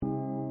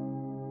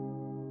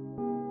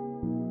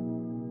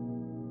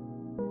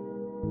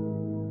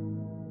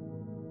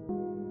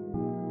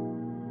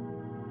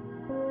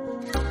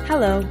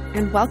Hello,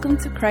 and welcome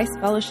to Christ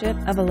Fellowship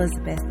of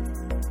Elizabeth.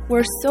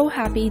 We're so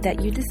happy that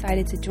you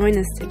decided to join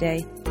us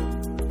today.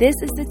 This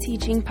is the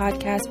teaching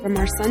podcast from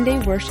our Sunday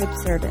worship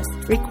service,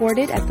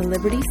 recorded at the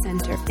Liberty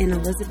Center in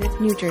Elizabeth,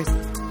 New Jersey.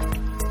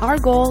 Our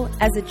goal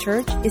as a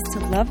church is to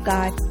love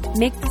God,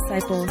 make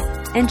disciples,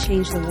 and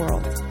change the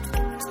world.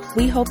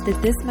 We hope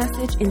that this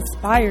message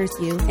inspires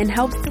you and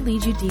helps to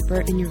lead you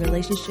deeper in your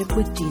relationship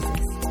with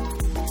Jesus.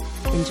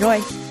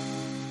 Enjoy!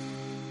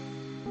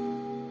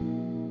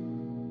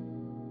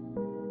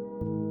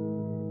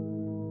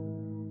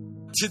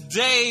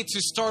 Today,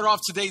 to start off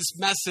today's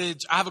message,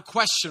 I have a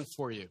question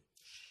for you.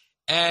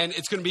 And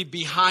it's going to be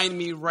behind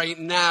me right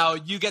now.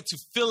 You get to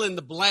fill in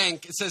the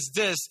blank. It says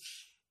this: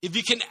 if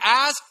you can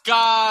ask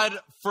God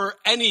for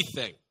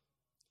anything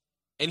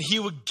and he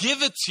would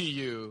give it to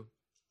you,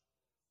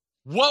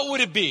 what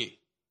would it be?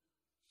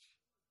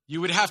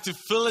 You would have to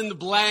fill in the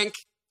blank.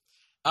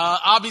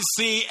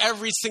 Obviously,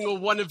 every single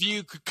one of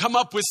you could come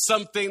up with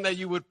something that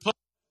you would put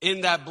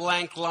in that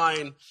blank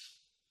line.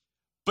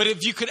 But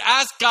if you could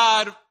ask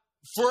God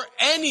for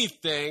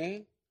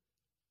anything,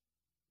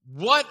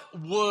 what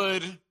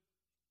would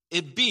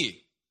it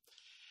be?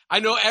 I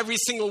know every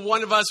single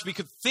one of us, we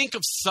could think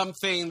of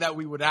something that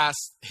we would ask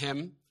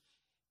him.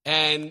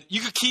 And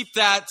you could keep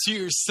that to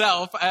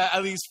yourself,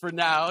 at least for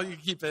now. You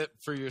can keep it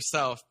for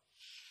yourself.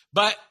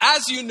 But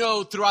as you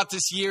know, throughout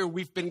this year,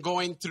 we've been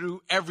going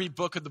through every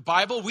book of the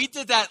Bible. We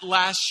did that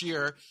last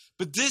year.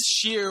 But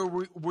this year,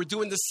 we're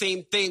doing the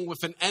same thing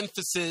with an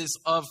emphasis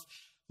of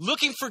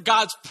looking for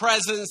God's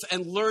presence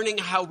and learning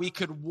how we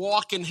could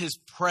walk in his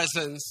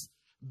presence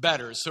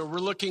better. So we're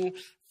looking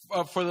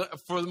for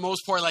the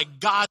most part, like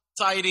God's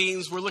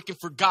sightings. We're looking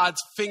for God's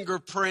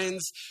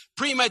fingerprints,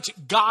 pretty much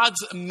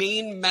God's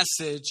main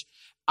message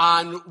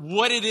on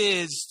what it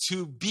is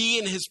to be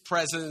in his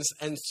presence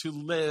and to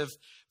live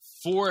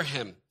for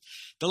him.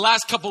 The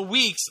last couple of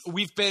weeks,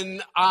 we've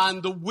been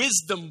on the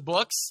wisdom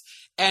books,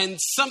 and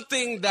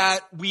something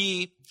that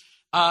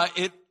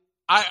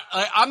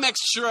I'm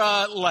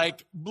extra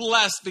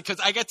blessed because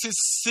I get to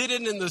sit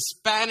in the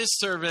Spanish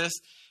service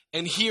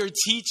and hear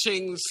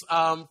teachings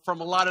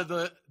from a lot of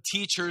the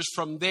teachers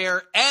from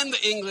there and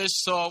the English,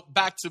 so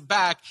back to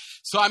back.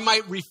 So I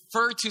might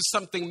refer to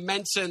something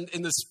mentioned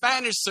in the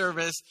Spanish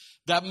service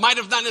that might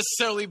have not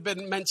necessarily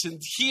been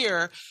mentioned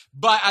here,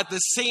 but at the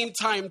same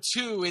time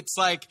too, it's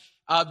like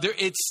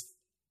it's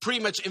pretty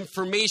much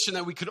information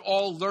that we could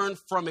all learn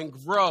from and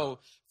grow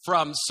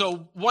from.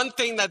 So one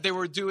thing that they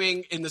were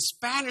doing in the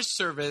Spanish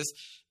service,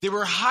 they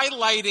were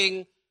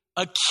highlighting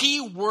a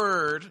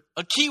keyword,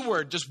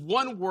 just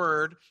one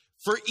word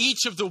for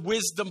each of the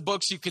wisdom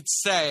books you could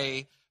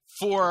say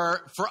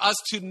for us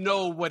to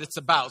know what it's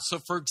about. So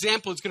for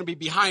example, it's going to be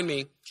behind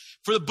me.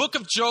 For the book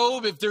of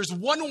Job, if there's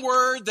one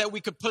word that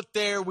we could put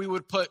there, we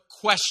would put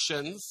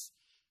questions.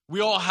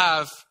 We all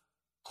have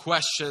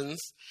questions.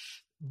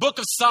 Book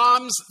of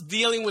Psalms,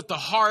 dealing with the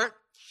heart.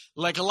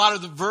 Like a lot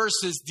of the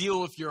verses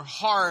deal with your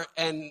heart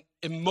and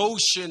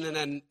emotion and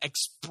then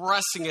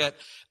expressing it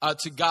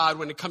to God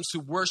when it comes to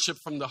worship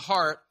from the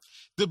heart.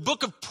 The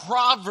book of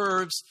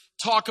Proverbs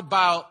talk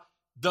about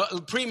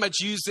pretty much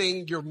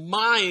using your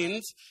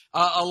mind,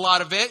 a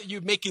lot of it.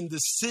 You're making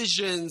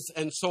decisions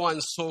and so on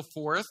and so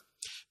forth.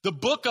 The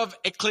book of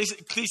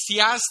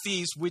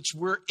Ecclesiastes, which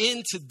we're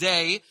in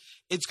today,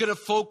 it's going to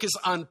focus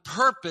on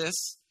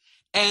purpose.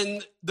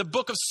 And the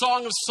book of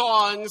Song of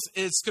Songs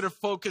is going to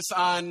focus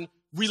on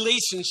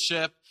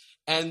relationship,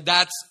 and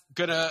that's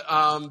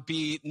gonna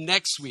be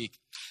next week.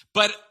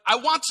 But I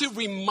want to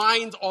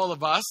remind all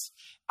of us,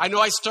 I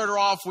know I started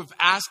off with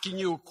asking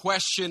you a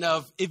question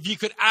of, if you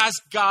could ask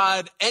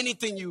God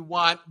anything you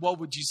want, what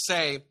would you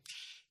say?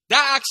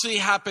 That actually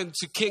happened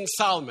to King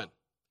Solomon.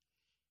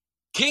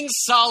 King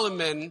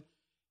Solomon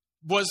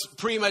was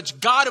pretty much,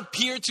 God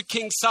appeared to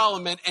King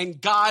Solomon and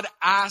God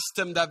asked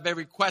him that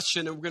very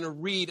question. And we're going to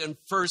read in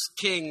 1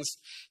 Kings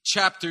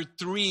chapter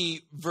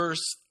 3, verse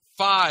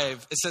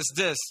 5, it says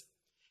this: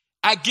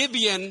 at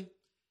Gibeon,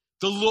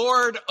 the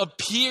Lord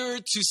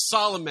appeared to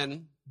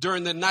Solomon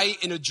during the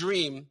night in a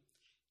dream,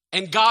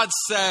 and God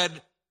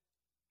said,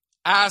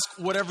 ask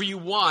whatever you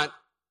want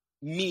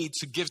me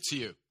to give to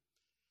you.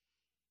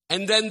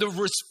 And then the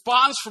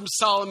response from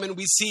Solomon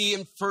we see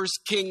in 1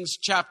 Kings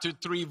chapter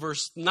 3,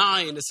 verse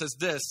 9, it says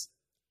this: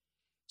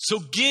 so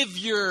give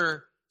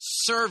your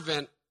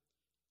servant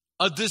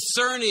a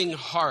discerning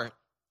heart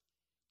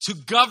to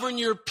govern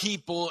your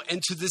people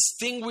and to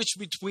distinguish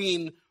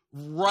between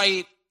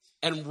right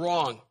and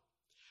wrong.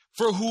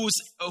 For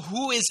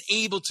who is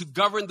able to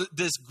govern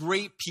this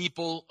great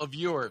people of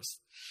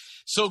yours?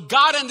 So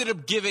God ended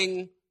up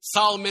giving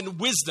Solomon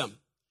wisdom.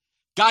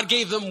 God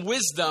gave them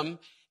wisdom,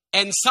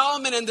 and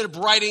Solomon ended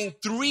up writing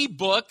 3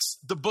 books,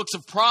 the books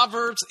of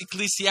Proverbs,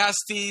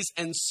 Ecclesiastes,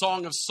 and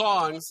Song of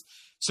Songs.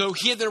 So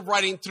he ended up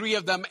writing 3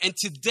 of them, and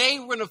today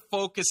we're going to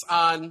focus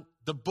on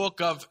the book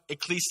of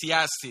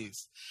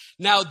Ecclesiastes.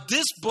 Now,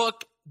 this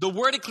book, the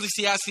word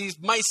Ecclesiastes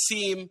might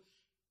seem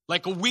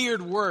like a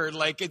weird word.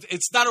 Like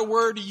it's not a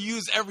word you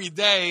use every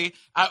day,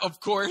 of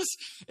course.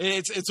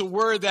 It's a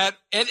word that,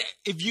 and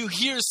if you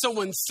hear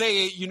someone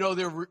say it, you know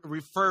they're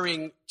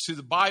referring to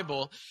the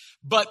Bible.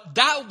 But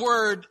that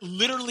word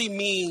literally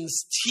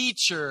means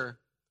teacher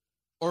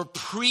or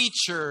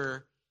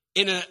preacher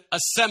in an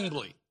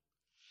assembly.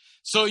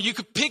 So you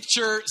could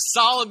picture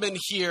Solomon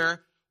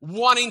here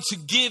wanting to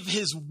give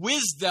his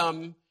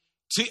wisdom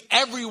to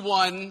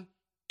everyone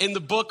in the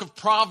book of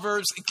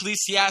Proverbs,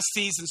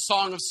 Ecclesiastes, and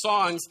Song of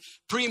Songs.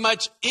 Pretty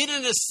much in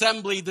an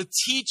assembly, the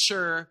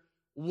teacher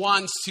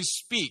wants to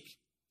speak.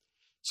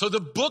 So the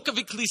book of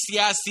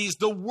Ecclesiastes,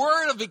 the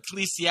word of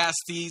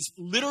Ecclesiastes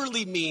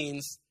literally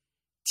means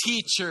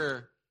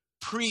teacher,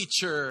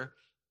 preacher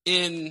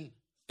in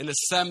an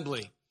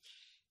assembly.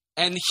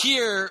 And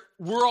here,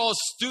 we're all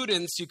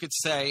students, you could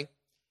say,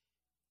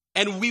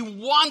 and we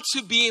want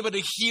to be able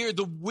to hear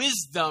the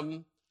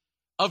wisdom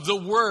of the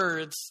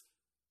words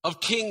of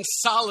King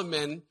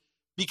Solomon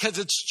because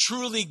it's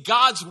truly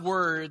God's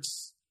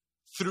words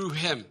through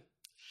him.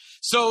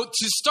 So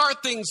to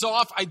start things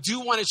off, I do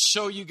want to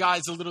show you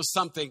guys a little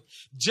something.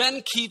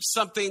 Jen keeps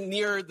something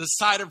near the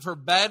side of her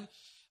bed.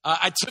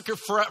 I took it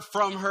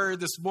from her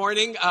this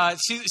morning.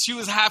 She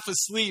was half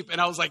asleep, and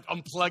I was like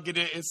unplugging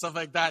it and stuff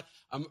like that.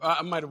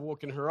 I might have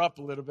woken her up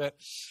a little bit.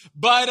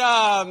 But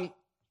I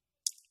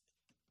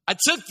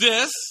took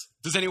this.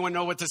 Does anyone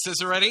know what this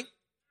is already?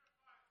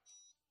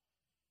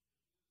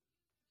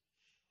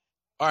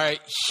 All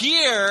right,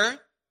 here,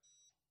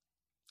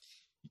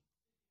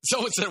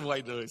 someone said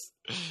white noise.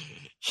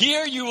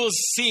 Here you will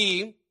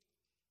see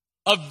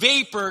a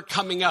vapor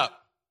coming up.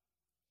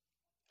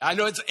 I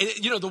know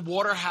the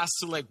water has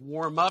to like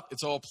warm up.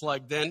 It's all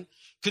plugged in.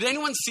 Could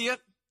anyone see it?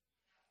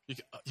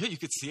 You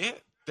could see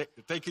it.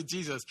 Thank you,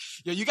 Jesus.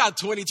 You got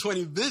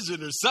 20/20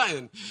 vision or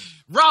something.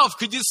 Ralph,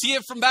 could you see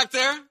it from back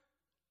there?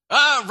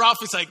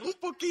 Ralph is like, un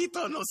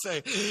poquito, no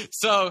sé.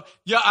 So,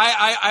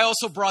 I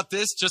also brought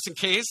this just in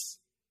case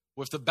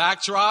with the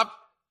backdrop.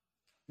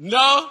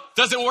 No,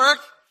 doesn't work?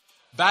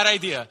 Bad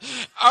idea.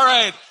 All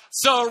right.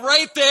 So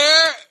right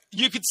there,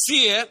 you could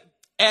see it.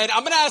 And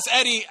I'm going to ask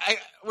Eddie,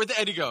 where'd the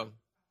Eddie go?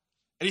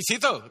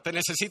 Edicito, te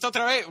necesito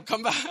otra vez.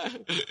 Come back.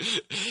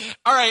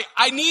 All right.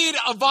 I need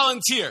a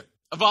volunteer.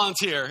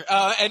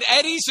 And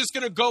Eddie's just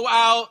going to go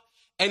out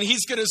and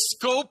he's going to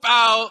scope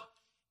out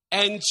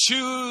and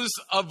choose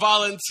a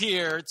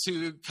volunteer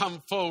to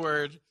come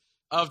forward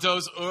of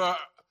those.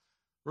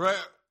 Right.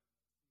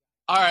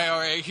 All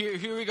right.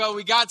 Here we go.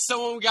 We got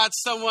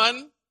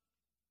someone.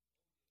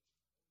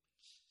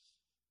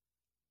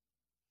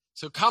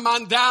 So come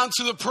on down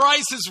to The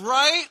Price is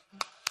Right.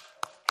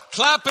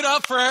 Clap it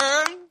up for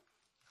her.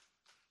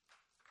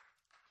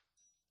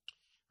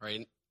 All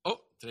right. Oh,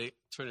 did I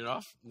turn it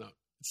off? No,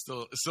 it's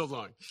still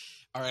going.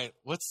 All right.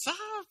 What's up?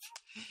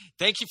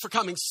 Thank you for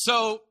coming.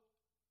 So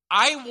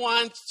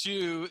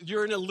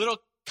you're in a little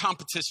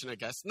competition, I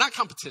guess. Not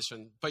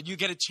competition, but you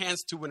get a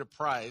chance to win a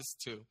prize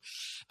too.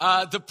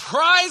 The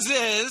prize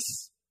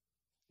is,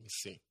 let me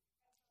see,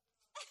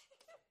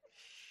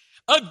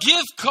 a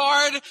gift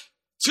card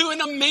to an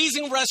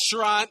amazing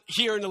restaurant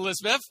here in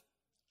Elizabeth,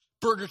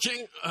 Burger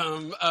King.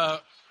 I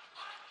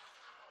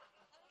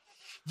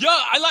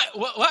like,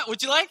 what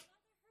would you like?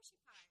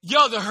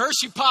 The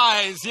Hershey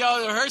Pies.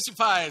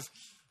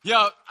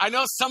 I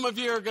know some of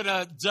you are going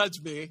to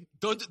judge me.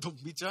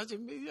 Don't be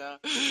judging me,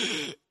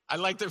 I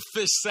like their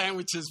fish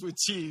sandwiches with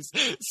cheese.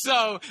 So,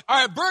 all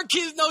right, Burger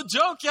King's no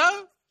joke,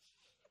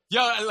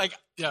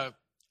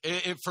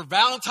 for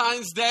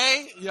Valentine's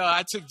Day,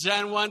 I took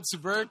Jen one to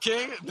Burger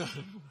King. No.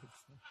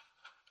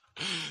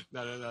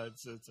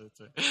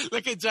 It's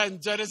look at Jen.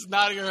 Jen is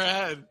nodding her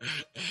head.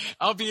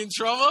 I'll be in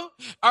trouble.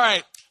 All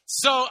right.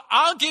 So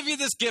I'll give you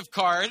this gift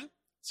card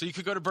so you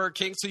could go to Burger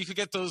King, so you could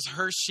get those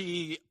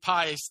Hershey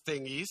Pies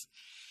thingies.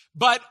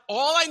 But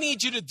all I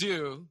need you to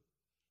do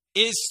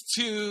is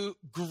to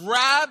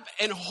grab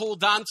and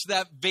hold on to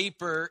that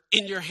vapor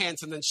in your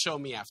hands and then show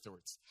me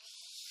afterwards.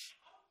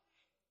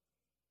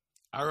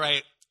 All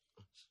right.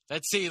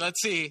 Let's see.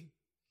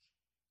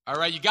 All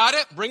right. You got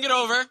it? Bring it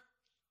over.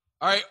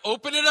 All right,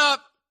 open it up.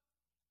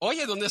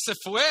 Oye, ¿dónde se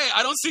fue?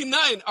 I don't see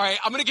nothing. All right,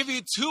 I'm going to give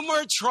you 2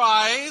 more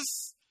tries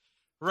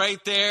right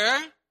there.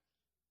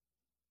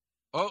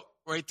 Oh,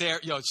 right there.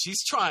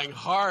 She's trying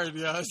hard.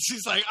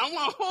 She's like, I'm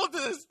going to hold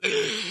this.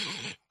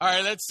 All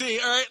right, let's see.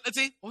 Oh,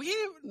 yeah,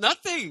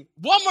 nothing.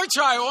 One more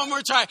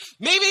try.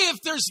 Maybe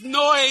if there's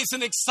noise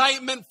and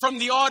excitement from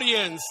the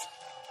audience.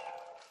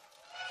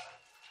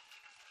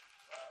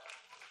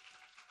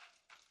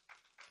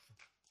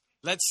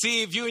 Let's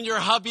see if you and your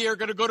hubby are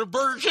going to go to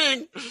Burger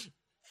King.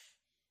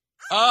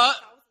 A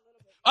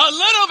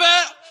little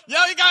bit.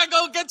 You got to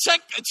go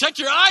check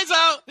your eyes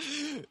out.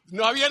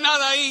 No había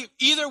nada ahí.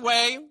 Either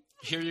way,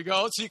 here you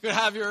go. So you could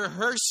have your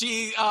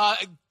Hershey.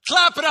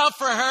 Clap it up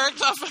for her.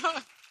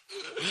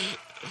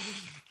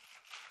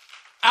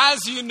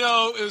 As you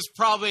know, it was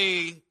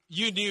probably,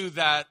 you knew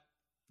that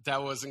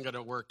wasn't going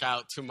to work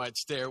out too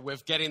much there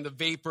with getting the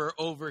vapor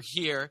over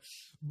here.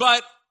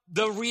 But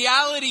the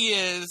reality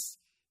is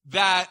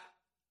that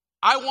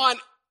I want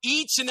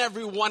each and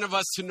every one of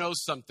us to know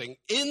something.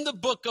 In the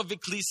book of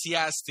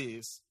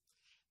Ecclesiastes,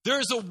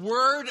 there's a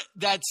word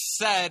that's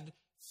said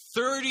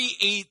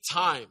 38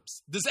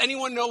 times. Does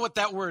anyone know what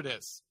that word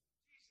is?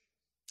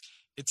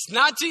 It's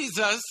not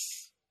Jesus,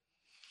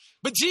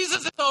 but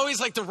Jesus is always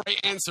like the right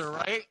answer,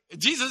 right?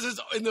 Jesus is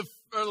in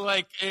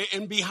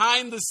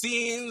behind the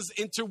scenes,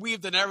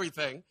 interweaved in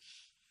everything.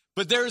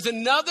 But there's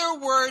another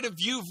word, if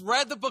you've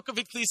read the book of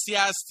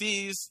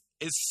Ecclesiastes,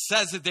 it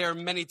says it there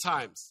many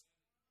times.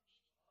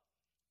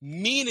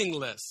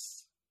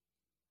 Meaningless.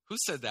 Who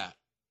said that?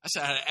 I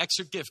should have an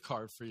extra gift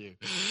card for you.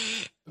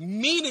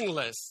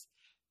 Meaningless.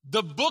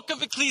 The book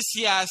of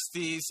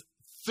Ecclesiastes,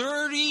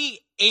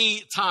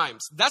 38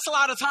 times. That's a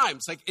lot of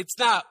times. Like, it's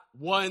not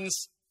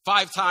once,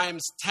 5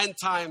 times, 10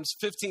 times,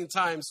 15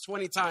 times,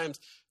 20 times,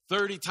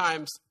 30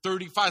 times,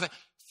 35 times.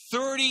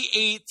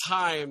 38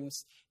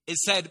 times it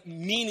said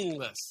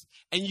meaningless.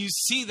 And you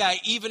see that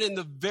even in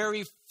the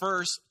very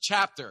first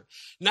chapter.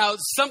 Now,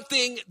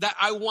 something that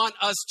I want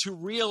us to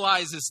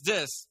realize is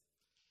this.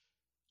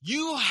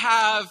 You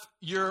have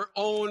your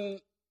own,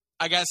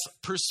 I guess,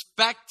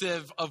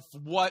 perspective of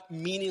what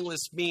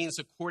meaningless means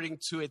according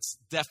to its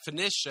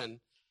definition.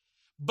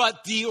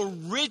 But the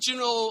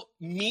original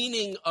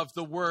meaning of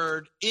the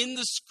word in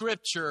the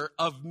scripture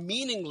of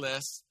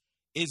meaningless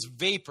is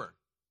vapor.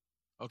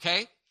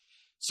 Okay?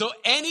 So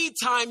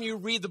anytime you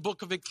read the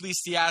book of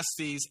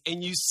Ecclesiastes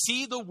and you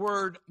see the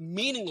word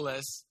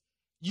meaningless,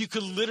 you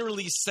could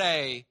literally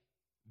say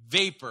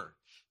vapor,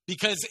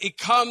 because it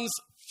comes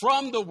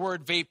from the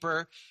word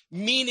vapor,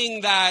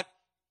 meaning that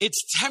it's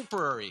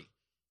temporary.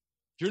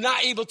 You're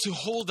not able to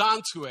hold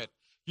on to it.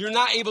 You're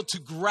not able to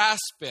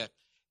grasp it.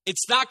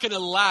 It's not going to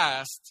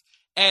last.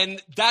 And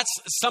that's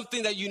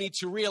something that you need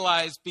to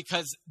realize,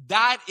 because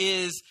that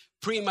is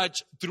pretty much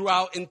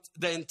throughout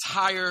the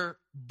entire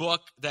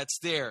book that's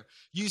there.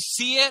 You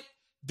see it,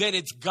 then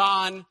it's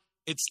gone.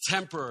 It's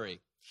temporary.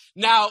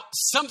 Now,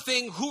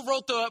 who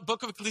wrote the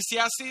book of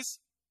Ecclesiastes?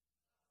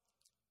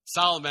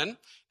 Solomon.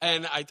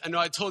 And I know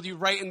I told you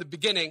right in the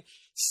beginning,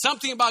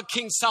 something about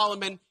King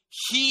Solomon,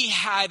 he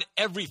had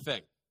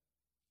everything.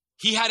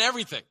 He had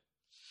everything.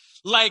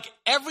 Like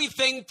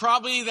everything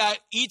probably that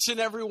each and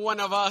every one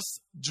of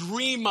us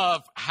dream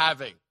of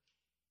having.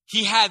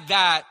 He had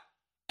that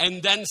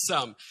and then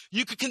some.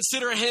 You could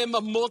consider him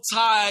a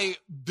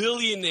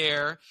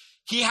multi-billionaire.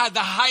 He had the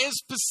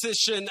highest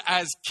position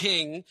as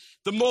king,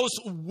 the most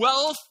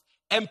wealth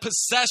and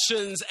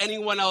possessions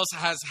anyone else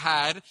has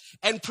had.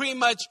 And pretty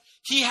much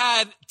he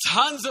had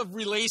tons of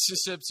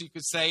relationships, you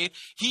could say.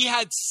 He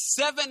had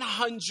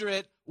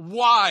 700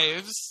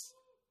 wives.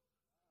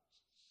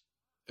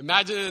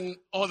 Imagine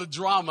all the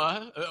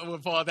drama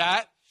with all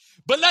that.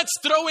 But let's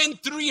throw in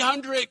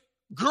 300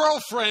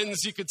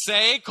 girlfriends, you could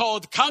say,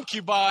 called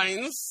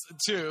concubines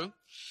too.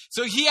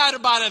 So he had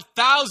about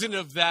 1,000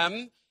 of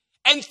them.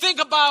 And think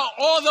about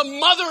all the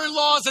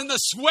mother-in-laws and the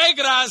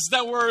suegras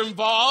that were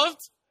involved.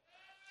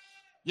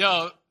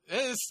 When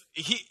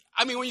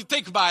you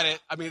think about it,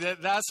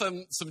 that's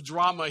some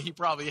drama he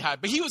probably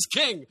had. But he was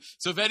king.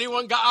 So if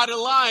anyone got out of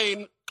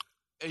line,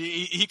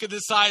 he could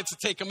decide to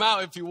take him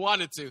out if he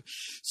wanted to.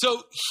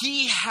 So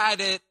he had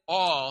it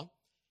all.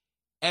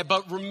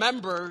 But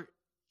remember,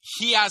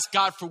 he asked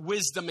God for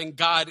wisdom, and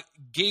God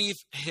gave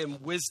him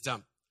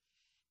wisdom.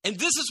 And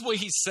this is what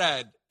he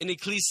said in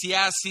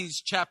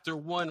Ecclesiastes chapter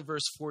 1,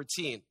 verse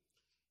 14.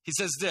 He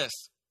says this: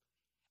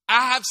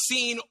 I have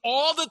seen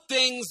all the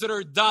things that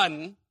are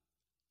done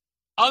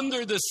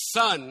under the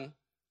sun.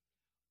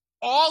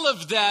 All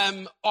of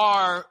them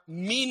are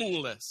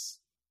meaningless,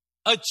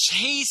 a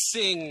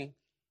chasing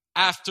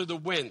after the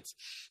wind.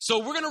 So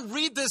we're going to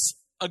read this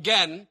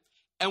again.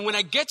 And when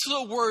I get to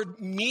the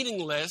word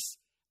meaningless,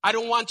 I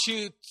don't want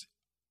you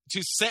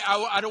to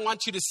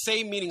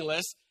say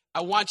meaningless.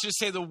 I want you to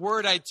say the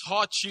word I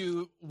taught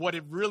you, what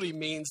it really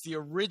means, the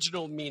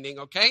original meaning,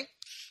 okay?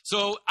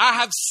 So I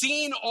have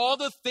seen all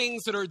the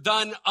things that are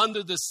done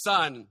under the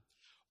sun.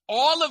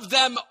 All of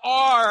them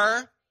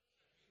are,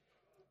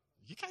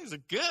 you guys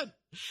are good,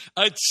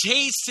 a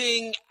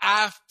chasing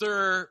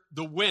after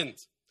the wind.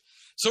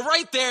 So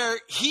right there,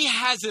 he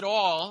has it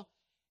all.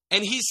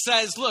 And he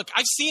says, look,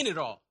 I've seen it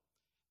all.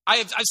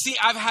 I've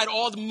had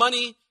all the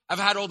money. I've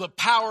had all the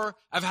power.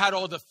 I've had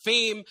all the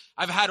fame.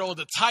 I've had all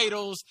the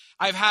titles.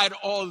 I've had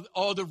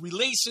all the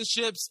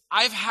relationships.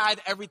 I've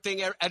had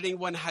everything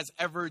anyone has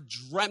ever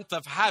dreamt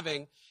of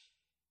having.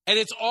 And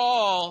it's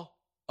all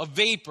a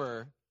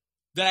vapor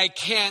that I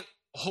can't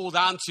hold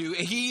on to.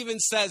 And he even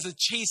says a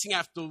chasing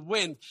after the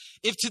wind.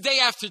 If today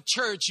after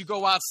church you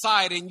go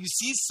outside and you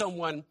see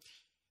someone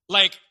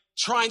like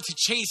trying to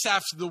chase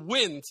after the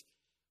wind,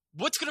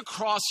 what's going to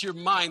cross your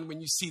mind when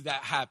you see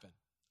that happen?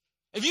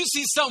 If you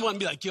see someone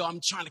be like, yo, I'm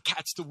trying to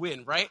catch the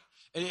wind, right?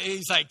 And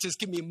he's like, just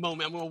give me a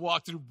moment. I'm going to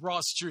walk through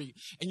Broad Street.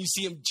 And you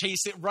see him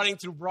running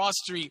through Broad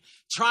Street,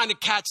 trying to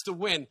catch the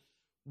wind.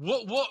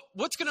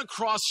 What's going to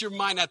cross your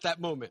mind at that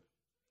moment?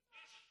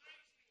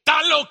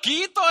 Está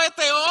loquito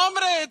este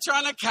hombre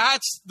trying to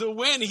catch the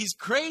wind. He's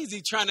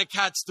crazy trying to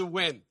catch the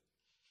wind.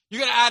 You're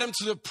going to add them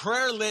to the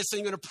prayer list,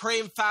 and you're going to pray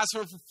and fast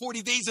for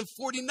 40 days and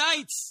 40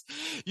 nights,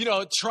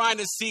 trying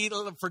to see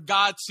for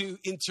God to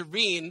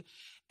intervene.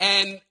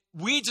 And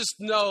we just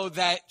know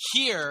that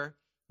here,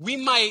 we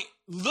might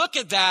look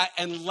at that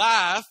and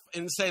laugh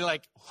and say,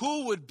 like,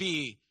 who would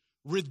be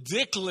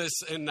ridiculous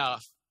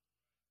enough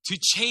to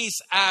chase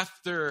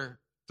after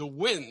the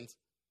wind?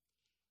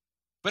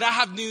 But I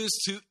have news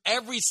to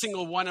every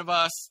single one of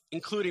us,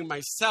 including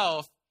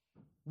myself.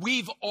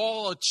 We've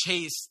all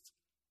chased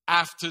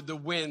after the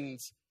wind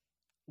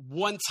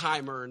one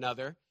time or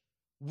another.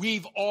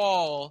 We've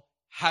all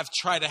have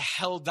tried to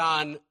held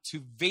on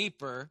to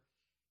vapor,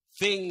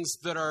 things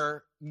that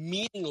are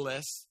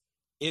meaningless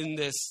in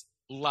this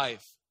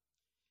life.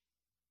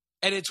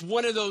 And it's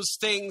one of those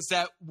things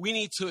that we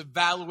need to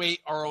evaluate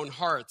our own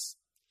hearts.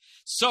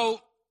 So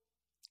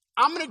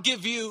I'm going to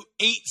give you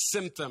 8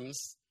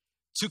 symptoms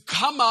to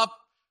come up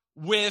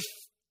with.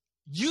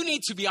 You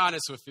need to be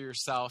honest with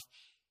yourself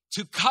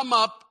to come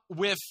up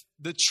with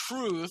the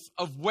truth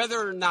of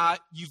whether or not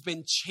you've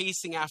been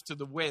chasing after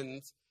the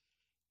wind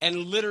and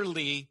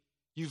literally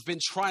you've been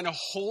trying to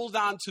hold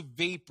on to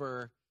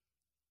vapor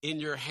in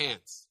your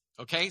hands.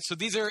 Okay, so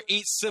these are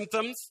 8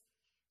 symptoms.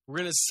 We're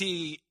going to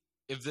see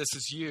if this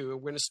is you.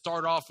 We're going to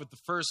start off with the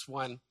first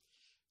one.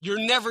 You're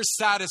never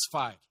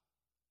satisfied.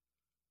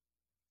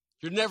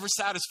 You're never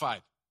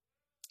satisfied.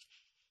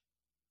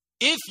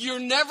 If you're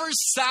never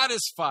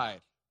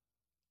satisfied,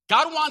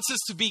 God wants us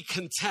to be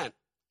content.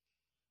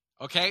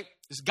 Okay?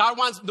 God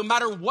wants, no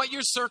matter what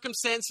your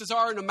circumstances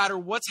are, no matter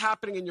what's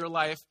happening in your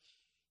life,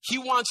 He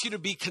wants you to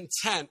be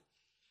content.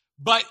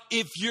 But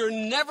if you're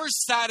never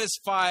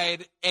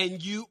satisfied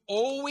and you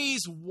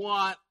always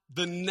want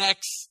the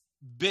next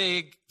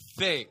big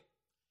thing,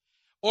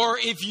 or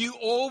if you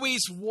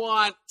always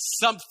want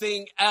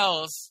something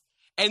else,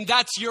 and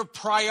that's your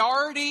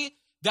priority,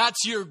 that's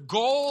your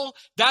goal,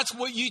 that's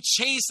what you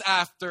chase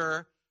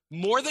after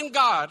more than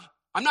God.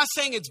 I'm not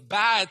saying it's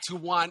bad to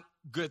want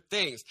good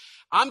things.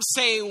 I'm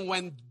saying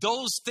when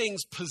those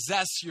things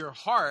possess your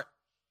heart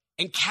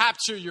and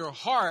capture your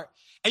heart,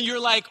 and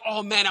you're like,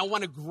 oh man, I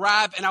want to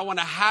grab and I want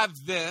to have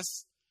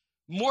this,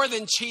 more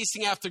than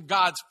chasing after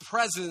God's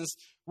presence,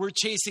 we're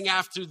chasing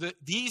after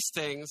these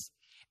things,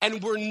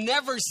 and we're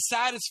never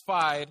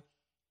satisfied.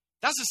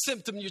 That's a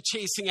symptom you're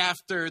chasing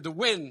after the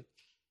wind.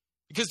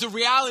 Because the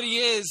reality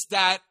is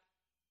that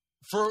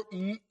for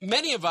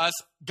many of us,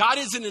 God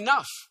isn't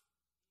enough.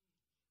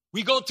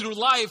 We go through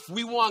life,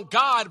 we want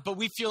God, but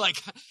we feel like,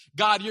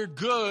 God, you're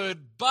good,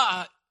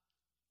 but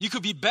you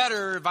could be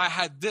better if I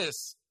had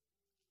this.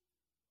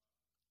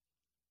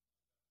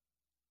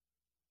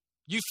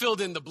 You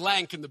filled in the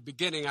blank in the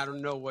beginning. I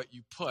don't know what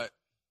you put.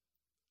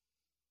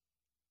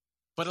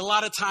 But a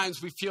lot of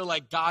times we feel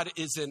like God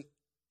isn't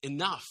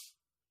enough.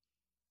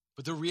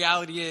 But the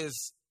reality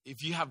is,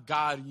 if you have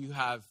God, you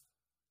have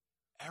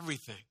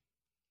everything.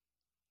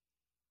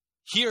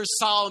 Here,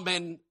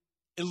 Solomon,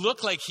 it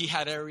looked like he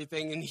had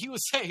everything. And he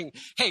was saying,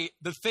 hey,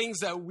 the things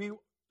that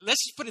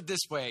let's just put it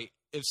this way.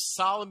 If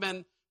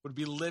Solomon would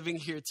be living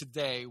here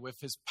today with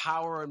his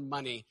power and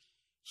money,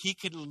 he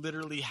could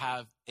literally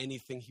have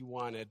anything he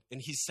wanted.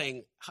 And he's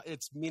saying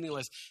it's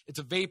meaningless. It's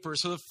a vapor.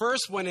 So the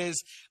first one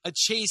is a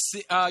chase.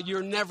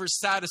 You're never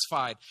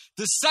satisfied.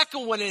 The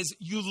second one is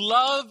you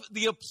love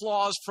the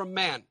applause from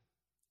man.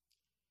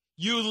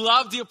 You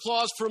love the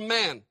applause from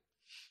man.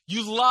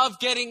 You love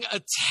getting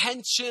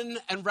attention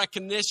and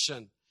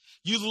recognition.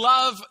 You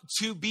love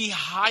to be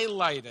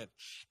highlighted.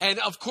 And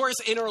of course,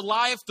 in our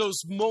life,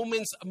 those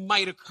moments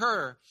might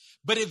occur.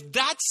 But if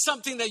that's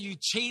something that you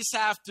chase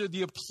after,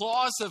 the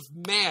applause of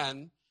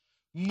man,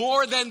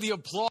 more than the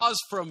applause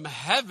from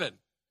heaven,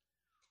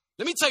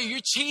 let me tell you, you're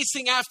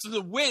chasing after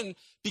the wind,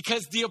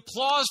 because the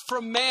applause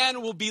from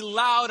man will be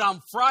loud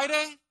on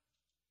Friday,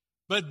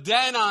 but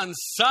then on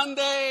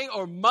Sunday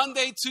or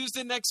Monday,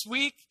 Tuesday next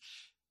week,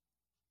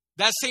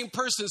 that same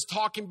person is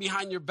talking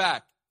behind your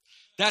back.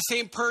 That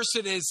same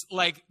person is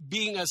like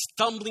being a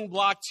stumbling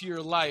block to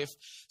your life.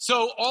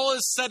 So all of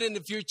a sudden,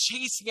 if you're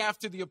chasing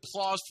after the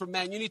applause from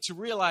man, you need to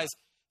realize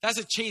that's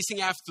a chasing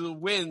after the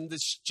wind.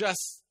 It's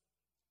just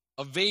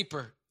a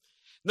vapor.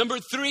 Number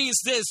 3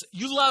 is this.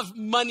 You love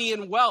money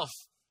and wealth.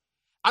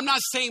 I'm not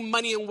saying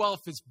money and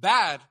wealth is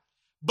bad,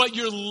 but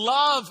your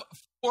love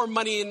for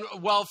money and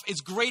wealth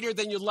is greater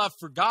than your love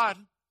for God.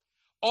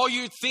 All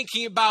you're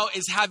thinking about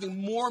is having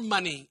more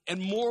money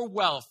and more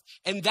wealth,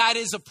 and that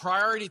is a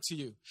priority to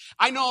you.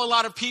 I know a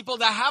lot of people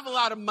that have a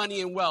lot of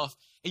money and wealth,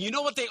 and you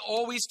know what they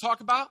always talk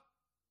about?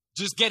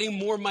 Just getting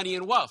more money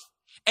and wealth.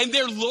 And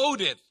they're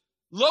loaded.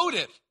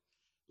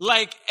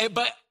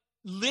 But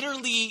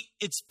literally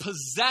it's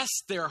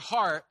possessed their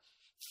heart,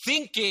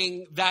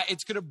 thinking that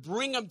it's going to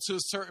bring them to a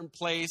certain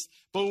place.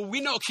 But we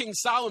know King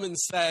Solomon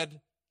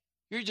said,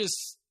 you're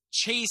just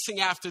chasing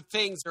after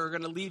things that are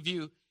going to leave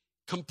you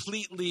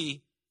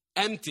completely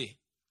empty.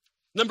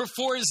 Number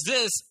 4 is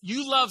this.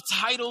 You love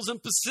titles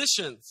and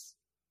positions.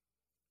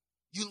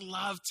 You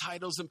love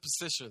titles and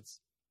positions.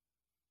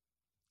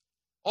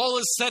 All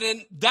of a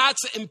sudden,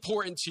 that's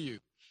important to you.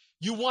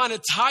 You want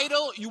a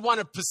title, you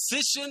want a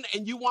position,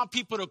 and you want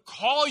people to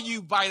call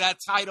you by that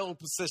title and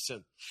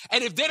position.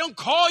 And if they don't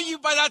call you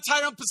by that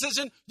title and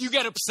position, you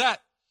get upset.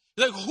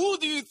 Like, who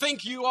do you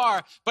think you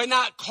are by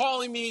not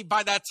calling me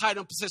by that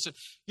title and position?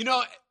 You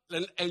know,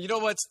 and you know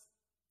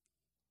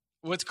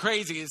what's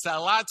crazy is that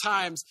a lot of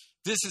times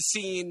this is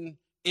seen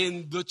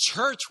in the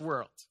church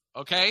world,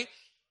 okay?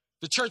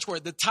 The church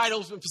world, the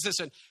titles and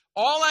position.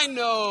 All I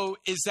know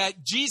is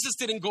that Jesus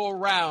didn't go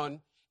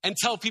around and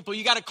tell people,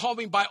 you got to call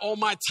me by all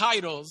my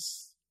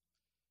titles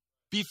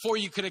before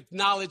you could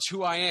acknowledge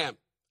who I am.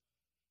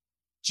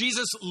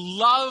 Jesus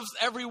loved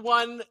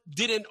everyone,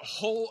 he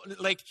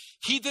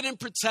didn't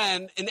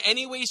pretend in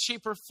any way,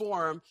 shape, or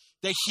form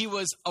that he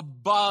was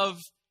above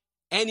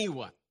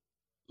anyone.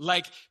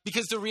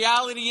 Because the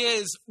reality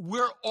is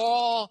we're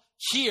all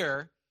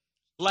here,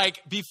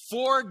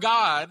 before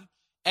God.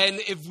 And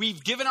if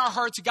we've given our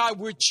heart to God,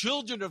 we're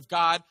children of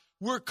God.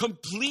 We're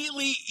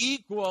completely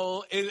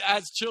equal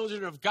as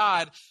children of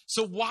God.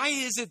 So why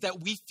is it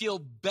that we feel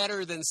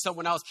better than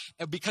someone else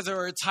because of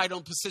our title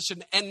and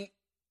position? And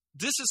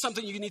this is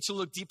something you need to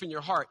look deep in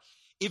your heart.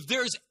 If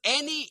there's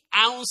any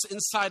ounce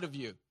inside of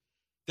you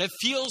that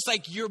feels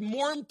like you're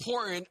more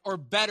important or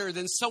better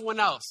than someone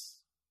else,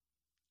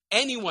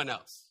 anyone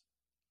else,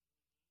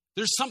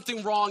 there's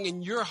something wrong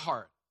in your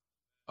heart,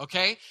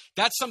 okay?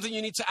 That's something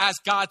you need to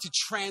ask God to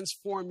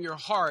transform your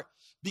heart.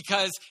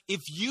 Because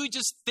if you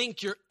just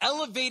think you're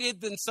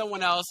elevated than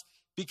someone else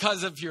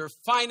because of your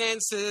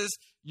finances,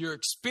 your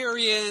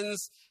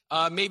experience,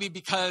 maybe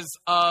because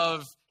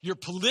of your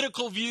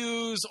political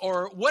views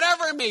or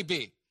whatever it may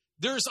be,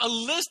 there's a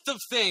list of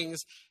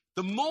things.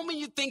 The moment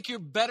you think you're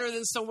better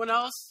than someone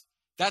else,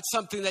 that's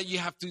something that you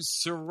have to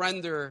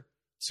surrender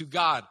to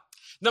God.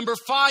 Number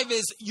 5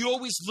 is you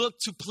always look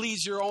to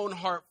please your own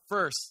heart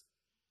first.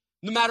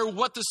 No matter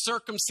what the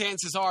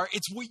circumstances are,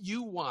 it's what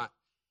you want,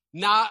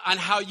 not on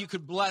how you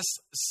could bless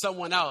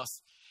someone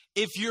else.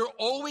 If you're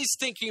always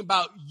thinking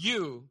about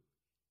you,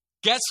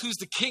 guess who's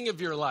the king of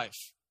your life?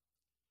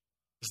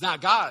 It's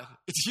not God,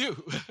 it's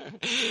you.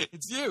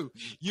 It's you.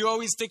 You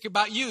always think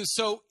about you.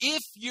 So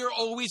if you're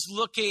always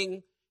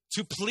looking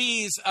to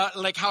please,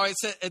 like how I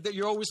said, that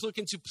you're always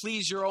looking to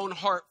please your own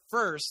heart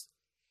first,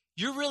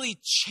 you're really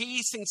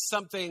chasing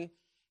something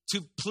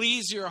to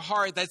please your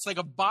heart that's like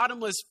a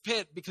bottomless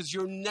pit, because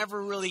you're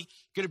never really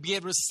going to be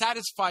able to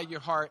satisfy your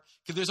heart,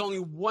 because there's only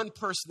one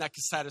person that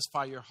can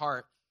satisfy your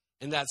heart,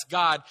 and that's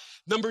God.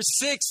 Number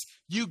 6,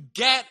 you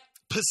get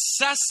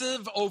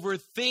possessive over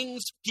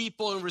things,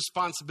 people, and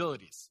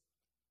responsibilities.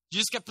 You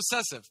just get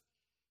possessive.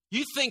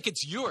 You think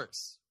it's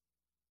yours.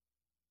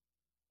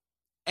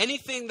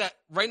 Anything that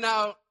right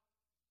now,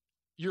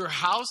 your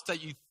house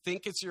that you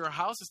think it's your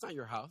house, it's not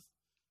your house.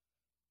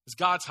 It's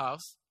God's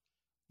house.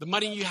 The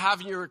money you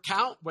have in your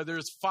account, whether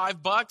it's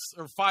 $5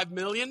 or 5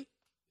 million,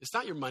 it's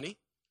not your money.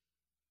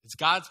 It's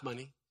God's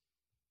money.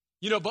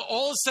 But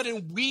all of a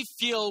sudden we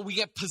feel we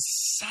get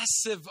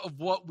possessive of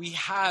what we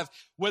have,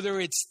 whether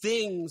it's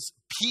things,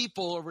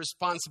 people, or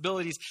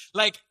responsibilities.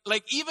 Like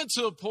even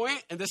to a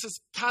point, and this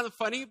is kind of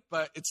funny,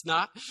 but it's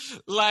not.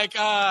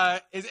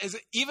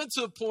 Even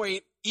to a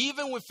point,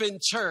 even within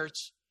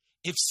church,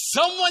 if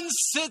someone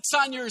sits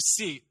on your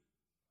seat,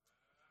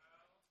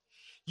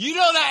 you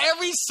know that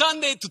every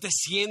Sunday, tú te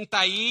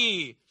sienta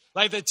ahí.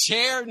 Like the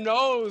chair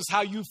knows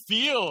how you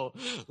feel.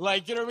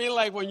 Like, you know what I mean?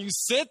 Like when you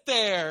sit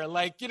there,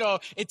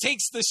 it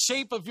takes the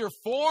shape of your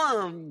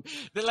form.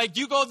 Like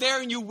you go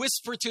there and you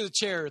whisper to the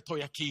chair,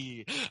 estoy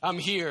aquí, I'm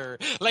here.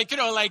 Like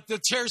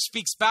the chair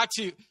speaks back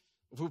to you.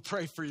 We'll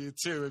pray for you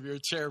too if your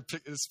chair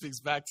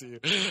speaks back to you.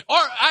 Or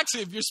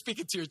actually, if you're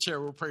speaking to your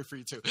chair, we'll pray for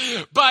you too.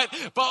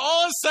 But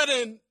all of a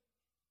sudden,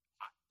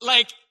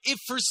 if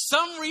for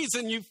some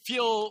reason you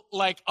feel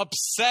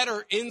upset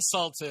or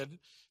insulted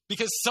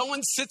because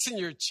someone sits in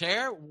your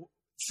chair,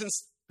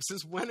 since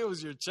when it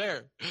was your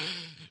chair?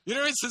 You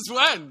know what I mean? Since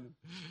when?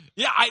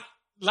 Yeah,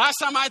 last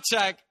time I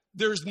checked,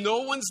 there's no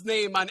one's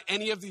name on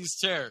any of these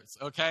chairs,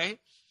 okay?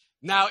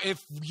 Now,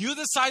 if you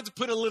decide to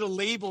put a little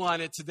label on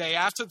it today,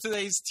 after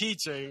today's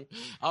teaching,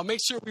 I'll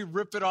make sure we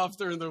rip it off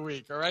during the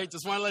week, all right?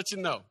 Just want to let you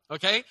know,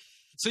 okay?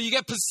 So you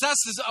get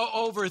possessive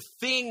over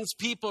things,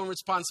 people, and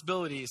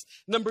responsibilities.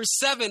 Number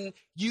 7,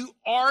 you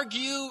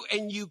argue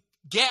and you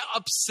get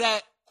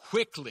upset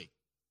quickly.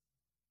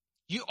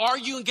 You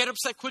argue and get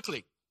upset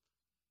quickly.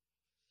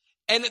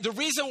 And the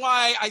reason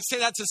why I say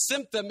that's a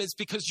symptom is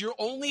because you're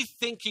only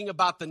thinking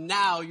about the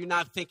now, you're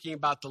not thinking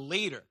about the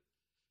later.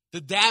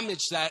 The damage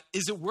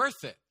is it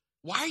worth it?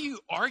 Why are you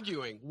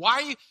arguing?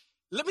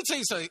 Let me tell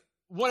you something.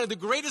 One of the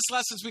greatest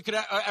lessons we could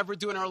ever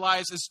do in our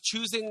lives is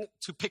choosing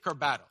to pick our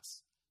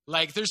battles.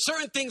 There's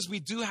certain things we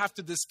do have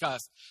to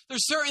discuss.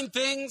 There's certain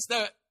things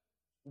that,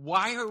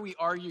 why are we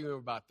arguing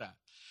about that?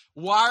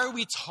 Why are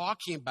we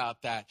talking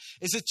about that?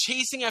 Is it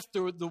chasing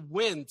after the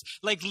wind?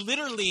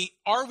 Literally,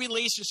 our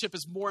relationship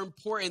is more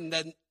important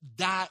than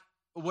that,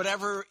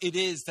 whatever it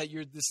is that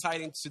you're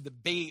deciding to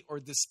debate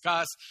or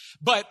discuss.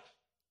 But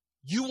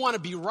you want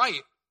to be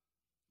right.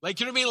 Like,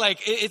 you know what I mean? Like,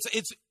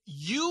 it's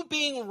you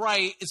being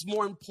right is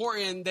more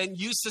important than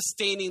you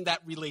sustaining that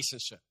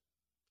relationship.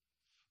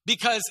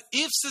 Because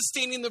if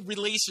sustaining the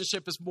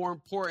relationship is more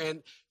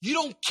important, you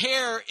don't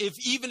care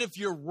even if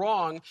you're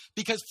wrong,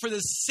 because for the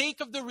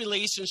sake of the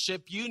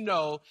relationship, you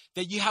know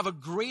that you have a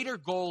greater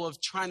goal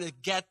of trying to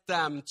get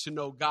them to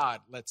know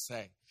God, let's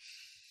say.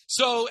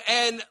 So,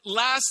 and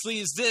lastly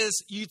is this,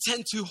 you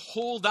tend to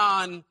hold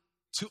on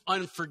to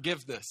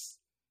unforgiveness.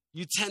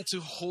 You tend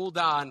to hold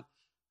on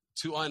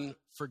to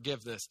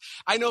unforgiveness.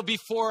 I know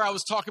before I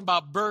was talking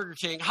about Burger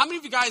King. How many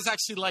of you guys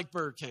actually like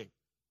Burger King?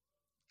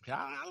 Yeah,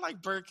 I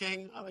like Burger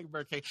King.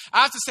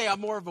 I have to say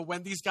I'm more of a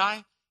Wendy's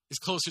guy. It's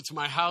closer to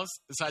my house.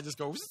 So I just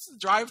go,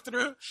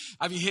 drive-through.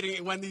 I've been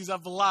hitting Wendy's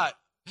up a lot.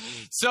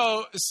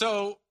 So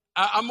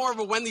I'm more of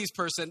a Wendy's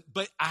person.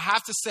 But I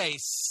have to say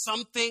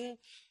something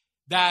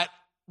that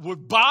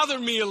would bother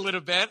me a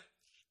little bit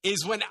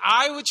is when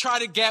I would try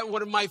to get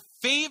one of my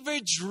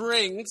favorite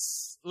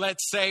drinks,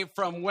 let's say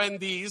from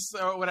Wendy's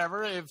or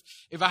whatever,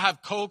 if I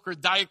have Coke or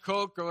Diet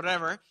Coke or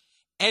whatever,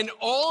 and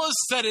all of a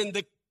sudden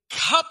the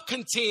cup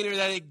container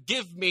that it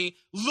give me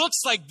looks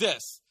like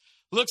this.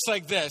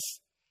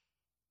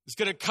 It's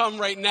going to come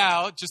right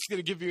now. Just going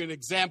to give you an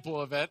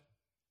example of it.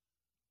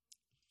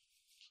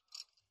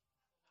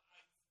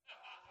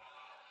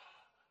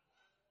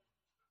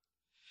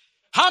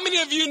 How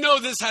many of you know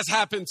this has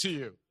happened to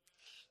you?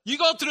 You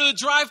go through the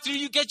drive-thru,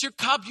 you get your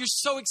cup, you're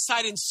so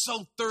excited and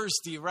so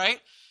thirsty, right?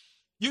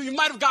 You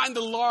might have gotten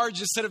the large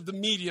instead of the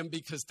medium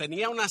because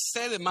tenía una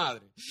sed de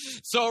madre.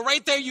 So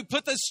right there, you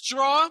put the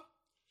straw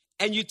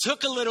and you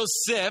took a little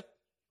sip,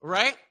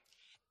 right?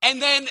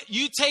 And then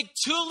you take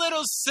 2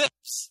 little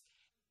sips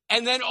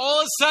and then all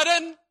of a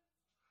sudden,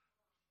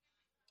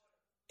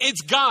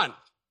 it's gone,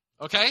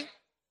 okay?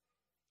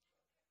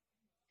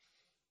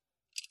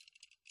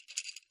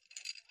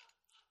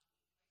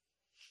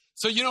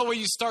 So you know what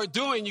you start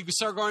doing? You can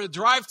start going to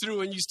drive-thru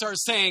and you start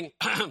saying,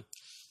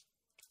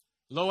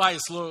 low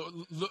ice, low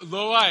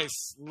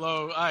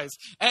ice.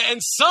 And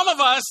some of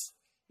us,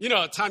 you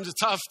know, times are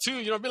tough too.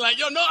 You know, be like,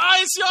 yo, no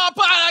ice, yo, I'll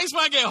put ice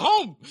when I get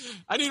home.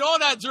 I need all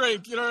that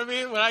drink. You know what I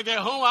mean? When I get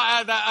home, I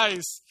add that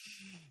ice.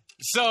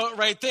 So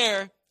right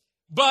there.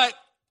 But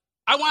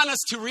I want us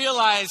to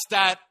realize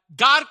that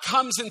God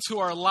comes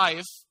into our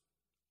life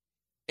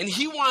and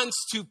he wants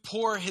to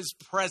pour his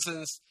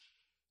presence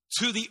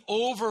to the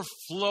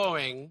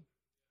overflowing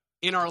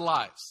in our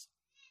lives.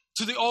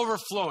 To the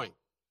overflowing.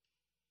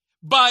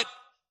 But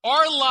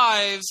our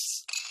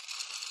lives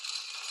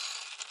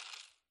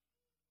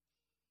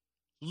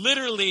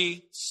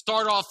literally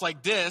start off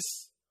like this.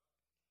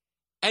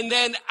 And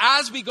then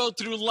as we go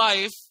through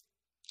life,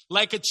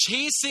 like a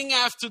chasing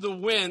after the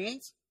wind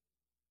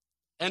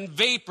and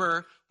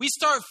vapor, we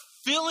start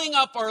filling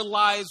up our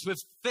lives with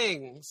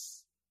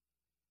things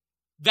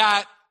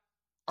that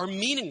are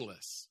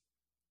meaningless.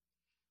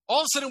 All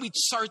of a sudden, we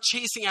start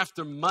chasing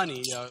after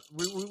money.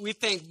 We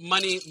think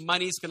money's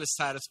going to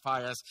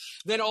satisfy us.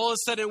 Then all of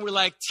a sudden, we're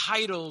like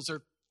titles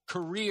or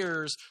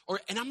careers.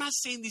 And I'm not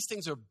saying these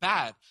things are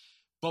bad,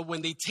 but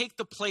when they take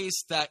the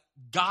place that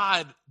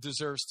God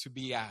deserves to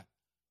be at,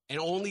 and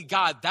only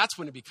God, that's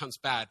when it becomes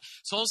bad.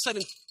 So all of a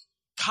sudden,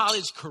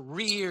 college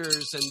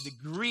careers and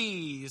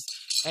degrees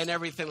and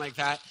everything like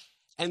that.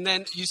 And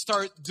then you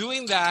start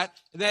doing that.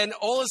 Then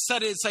all of a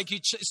sudden, it's like you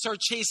start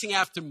chasing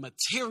after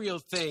material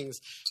things.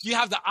 You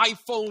have the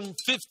iPhone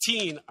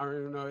 15. I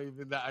don't know if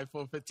the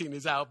iPhone 15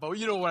 is out, but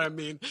you know what I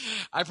mean.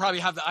 I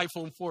probably have the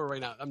iPhone 4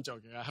 right now. I'm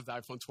joking. I have the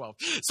iPhone 12.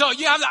 So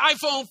you have the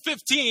iPhone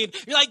 15.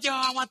 You're like, yo,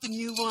 I want the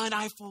new one,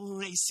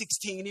 iPhone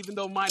 16, even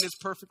though mine is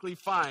perfectly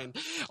fine.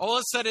 All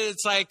of a sudden,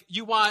 it's like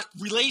you want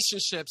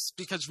relationships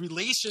because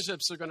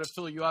relationships are going to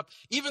fill you up,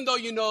 even though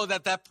you know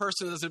that that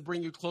person doesn't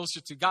bring you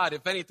closer to God.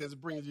 If anything, it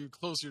brings you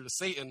closer to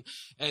Satan,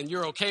 and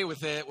you're okay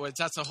with it, which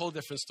that's a whole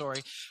different story.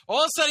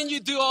 All of a sudden, you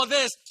do all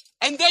this,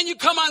 and then you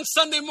come on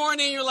Sunday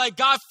morning, and you're like,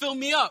 God, fill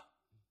me up.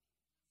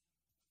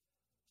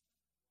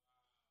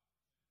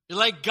 You're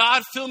like,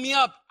 God, fill me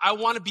up. I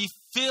want to be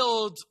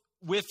filled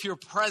with your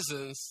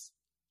presence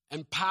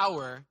and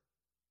power.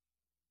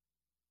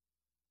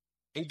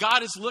 And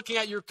God is looking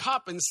at your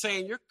cup and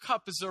saying, your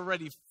cup is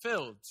already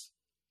filled.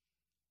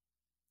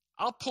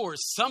 I'll pour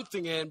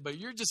something in, but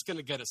you're just going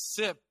to get a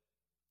sip.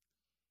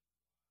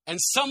 And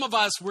some of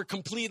us, we're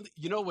completely,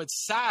 you know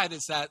what's sad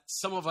is that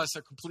some of us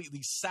are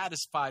completely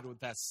satisfied with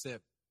that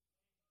sip.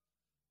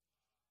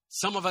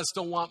 Some of us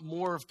don't want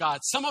more of God.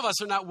 Some of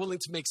us are not willing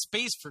to make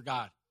space for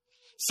God.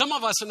 Some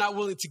of us are not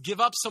willing to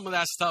give up some of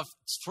that stuff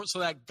so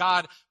that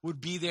God would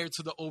be there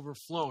to the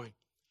overflowing.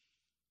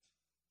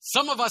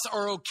 Some of us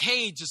are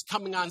okay just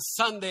coming on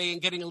Sunday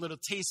and getting a little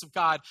taste of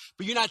God,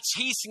 but you're not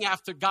chasing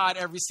after God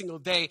every single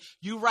day.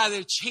 You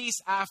rather chase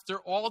after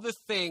all the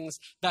things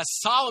that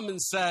Solomon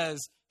says,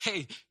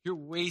 hey, you're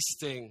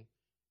wasting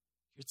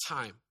your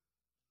time.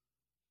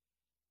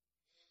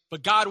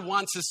 But God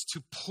wants us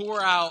to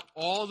pour out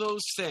all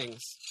those things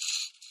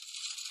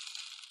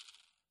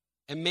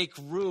and make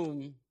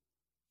room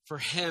for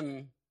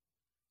him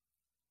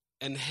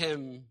and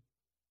him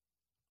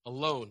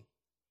alone.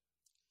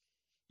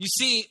 You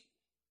see,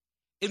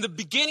 in the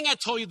beginning, I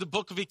told you the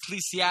book of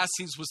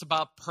Ecclesiastes was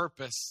about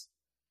purpose.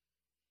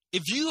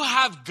 If you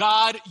have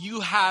God, you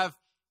have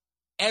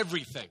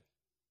everything,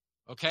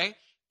 okay?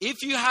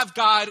 If you have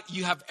God,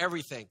 you have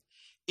everything.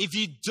 If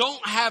you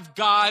don't have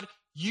God,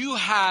 you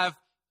have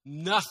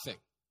nothing.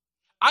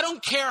 I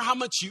don't care how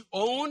much you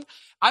own.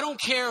 I don't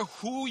care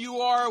who you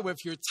are with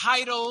your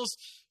titles,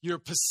 your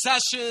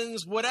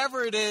possessions,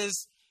 whatever it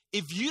is.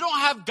 If you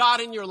don't have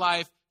God in your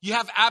life, you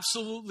have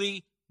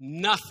absolutely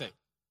nothing.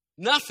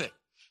 Nothing.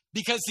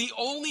 Because the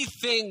only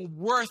thing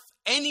worth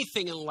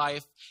anything in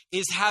life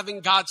is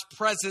having God's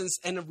presence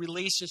and a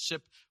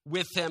relationship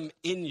with him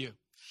in you.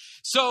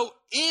 So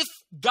if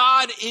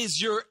God is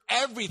your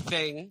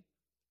everything,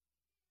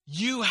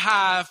 you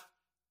have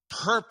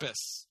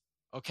purpose,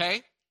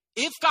 okay?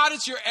 If God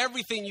is your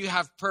everything, you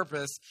have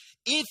purpose.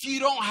 If you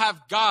don't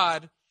have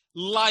God,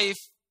 life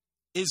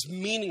is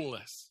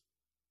meaningless.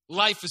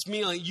 Life is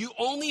meaningless. You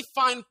only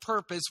find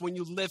purpose when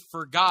you live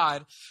for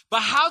God.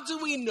 But how do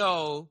we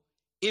know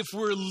if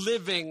we're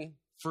living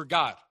for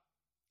God?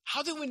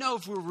 How do we know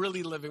if we're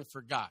really living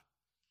for God?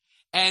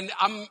 And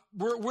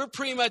we're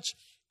pretty much,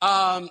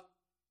 I'm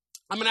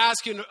going to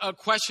ask you a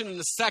question in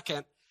a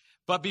second.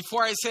 But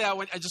before I say that,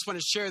 I just want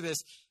to share this.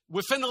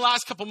 Within the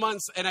last couple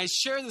months, and I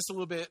shared this a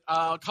little bit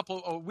a couple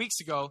of weeks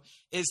ago,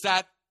 is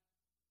that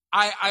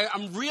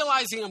I'm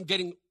realizing I'm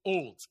getting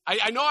old.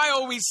 I know I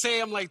always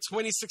say I'm like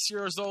 26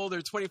 years old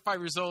or 25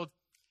 years old.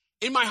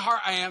 In my heart,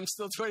 I am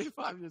still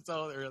 25 years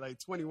old or like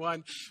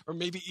 21 or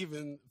maybe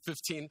even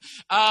 15.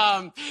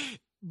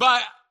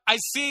 But I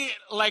see,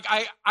 like,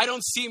 I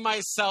don't see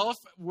myself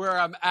where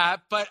I'm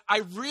at, but I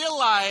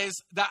realize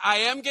that I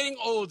am getting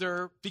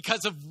older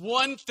because of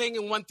one thing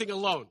and one thing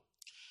alone.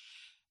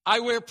 I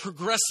wear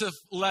progressive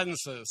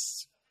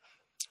lenses.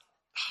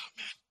 Oh,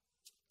 man.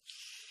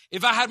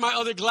 If I had my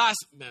other glass,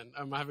 man,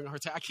 I'm having a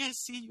hard time. I can't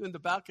see you in the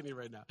balcony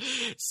right now.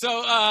 So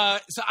I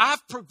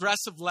have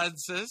progressive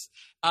lenses.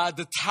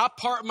 The top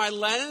part of my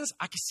lens,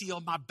 I can see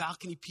all my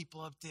balcony people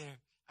up there.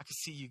 I can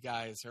see you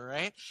guys, all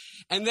right?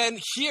 And then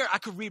here, I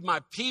could read my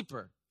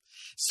paper.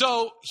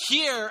 So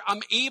here,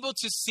 I'm able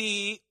to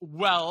see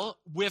well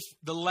with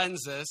the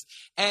lenses.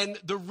 And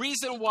the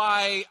reason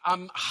why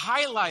I'm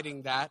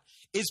highlighting that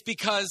is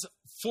because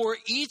for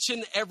each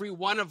and every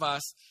one of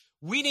us,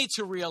 we need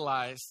to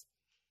realize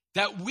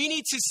that we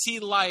need to see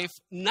life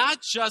not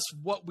just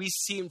what we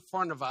see in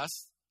front of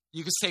us.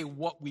 You could say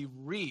what we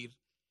read,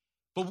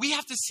 but we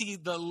have to see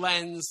the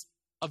lens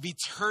of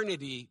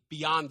eternity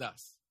beyond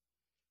us.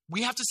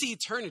 We have to see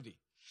eternity.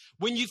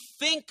 When you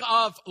think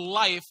of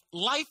life,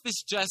 life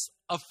is just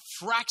a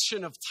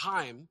fraction of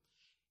time.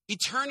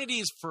 Eternity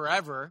is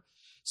forever.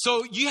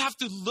 So you have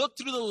to look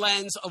through the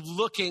lens of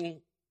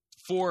looking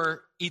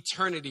for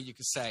eternity, you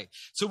could say.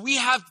 So we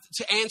have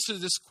to answer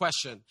this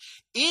question.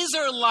 Is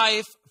our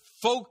life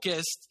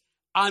focused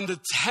on the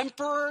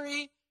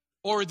temporary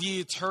or the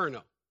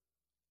eternal?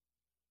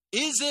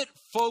 Is it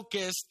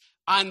focused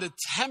on the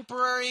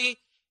temporary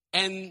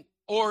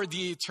or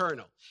the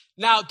eternal?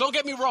 Now, don't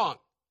get me wrong.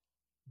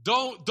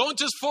 Don't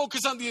just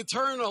focus on the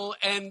eternal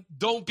and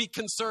don't be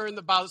concerned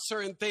about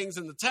certain things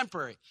in the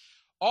temporary.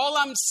 All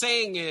I'm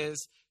saying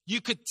is you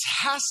could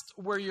test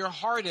where your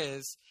heart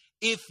is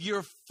if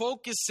you're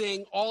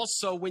focusing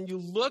also, when you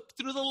look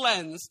through the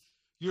lens,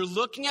 you're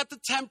looking at the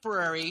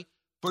temporary,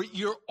 but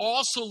you're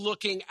also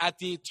looking at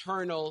the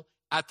eternal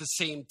at the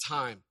same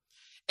time.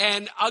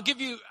 And I'll give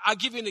you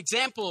an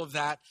example of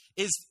that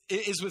is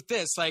with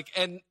this.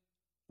 And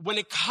when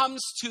it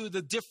comes to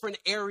the different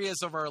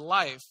areas of our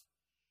life,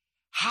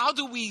 how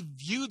do we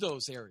view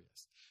those areas?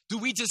 Do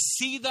we just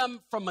see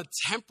them from a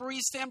temporary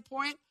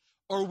standpoint,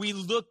 or we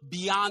look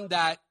beyond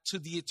that to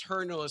the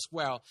eternal as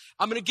well?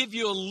 I'm going to give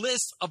you a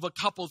list of a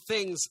couple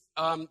things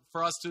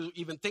for us to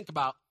even think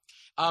about.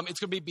 It's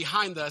going to be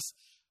behind us.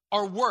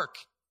 Our work.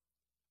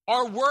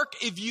 Our work,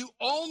 if you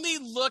only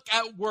look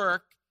at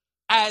work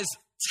as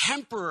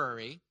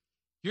temporary,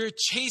 you're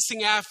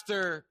chasing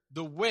after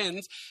the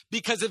wind,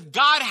 because if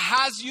God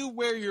has you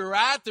where you're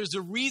at, there's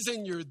a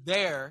reason you're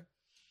there.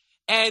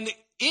 And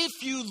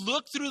if you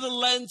look through the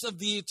lens of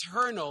the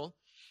eternal,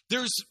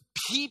 there's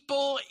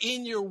people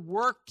in your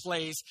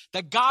workplace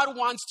that God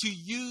wants to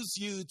use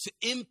you to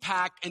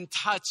impact and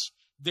touch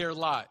their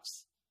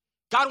lives.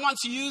 God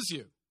wants to use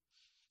you.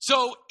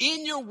 So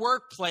in your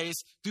workplace,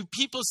 do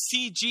people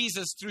see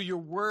Jesus through your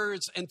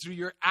words and through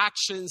your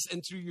actions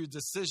and through your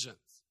decisions?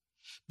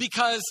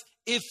 Because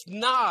if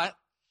not,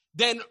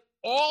 then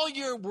all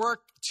your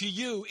work to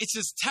you, it's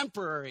just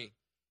temporary.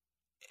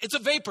 It's a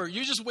vapor.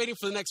 You're just waiting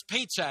for the next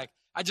paycheck.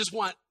 I just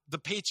want the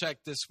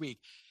paycheck this week.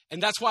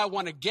 And that's what I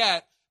want to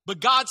get. But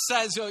God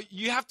says,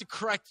 you have to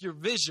correct your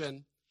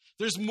vision.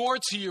 There's more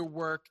to your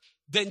work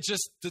than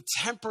just the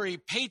temporary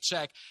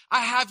paycheck. I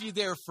have you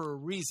there for a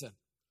reason.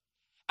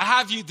 I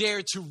have you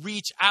there to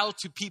reach out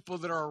to people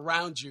that are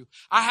around you.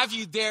 I have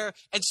you there.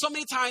 And so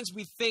many times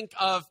we think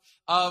of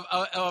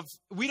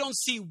we don't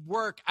see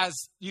work as,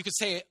 you could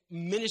say,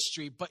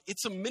 ministry, but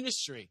it's a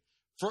ministry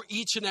for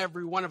each and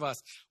every one of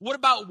us. What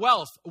about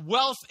wealth?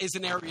 Wealth is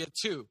an area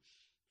too.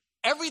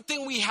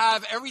 everything we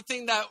have,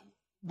 everything that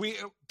we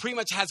pretty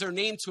much has our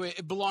name to it,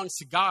 it belongs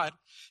to God.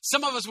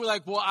 Some of us were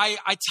like, well, I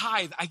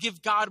tithe. I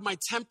give God my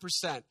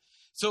 10%.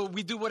 So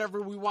we do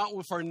whatever we want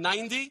with our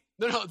 90.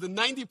 No, the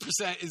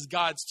 90% is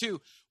God's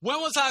too. When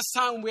was the last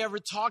time we ever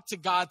talked to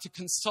God to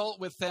consult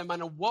with him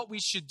on what we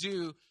should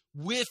do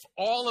with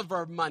all of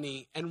our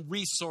money and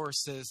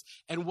resources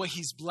and what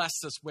he's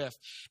blessed us with?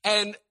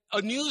 And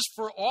a news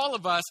for all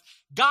of us,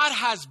 God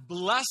has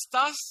blessed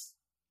us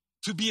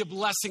to be a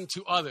blessing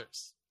to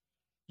others.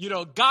 You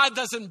know, God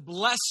doesn't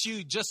bless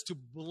you just to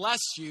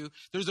bless you.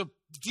 There's a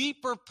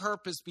deeper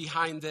purpose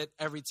behind it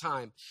every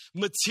time.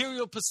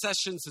 Material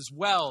possessions as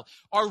well.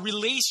 Our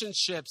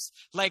relationships,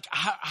 like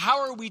how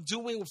are we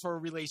doing with our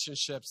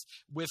relationships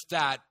with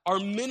that? Our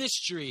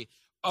ministry,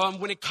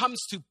 when it comes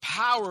to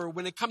power,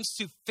 when it comes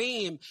to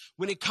fame,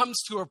 when it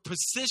comes to our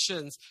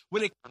positions,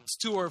 when it comes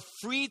to our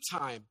free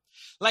time.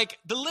 Like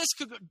the list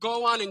could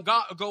go on and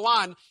go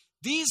on.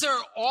 These are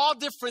all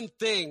different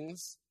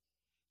things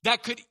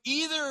that could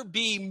either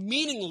be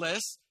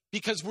meaningless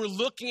because we're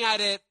looking at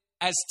it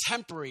as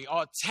temporary,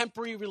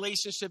 temporary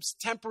relationships,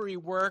 temporary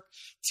work,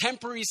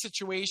 temporary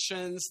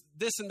situations,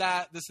 this and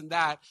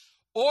that.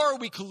 Or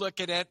we could look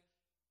at it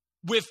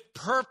with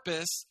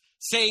purpose,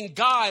 saying,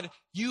 God,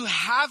 you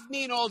have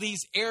me in all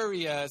these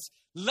areas.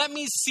 Let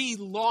me see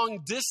long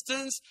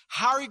distance.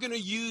 How are you going to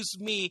use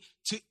me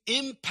to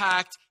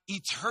impact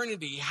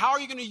eternity? How are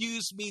you going to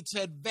use me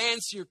to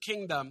advance your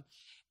kingdom?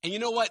 And you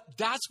know what?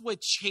 That's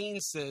what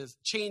changes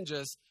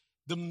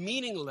the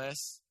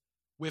meaningless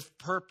with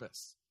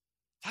purpose.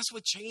 That's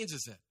what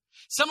changes it.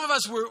 Some of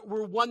us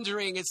were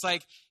wondering, it's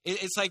like,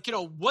 you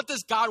know, what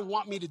does God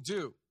want me to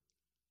do?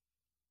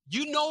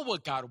 You know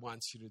what God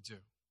wants you to do.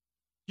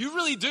 You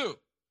really do.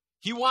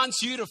 He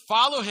wants you to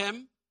follow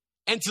him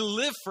and to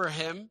live for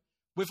him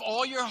with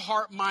all your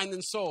heart, mind,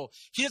 and soul.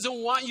 He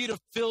doesn't want you to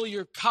fill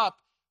your cup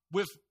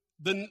with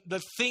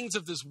the things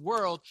of this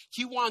world.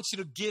 He wants you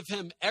to give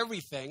him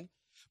everything.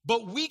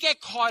 But we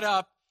get caught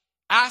up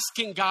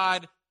asking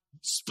God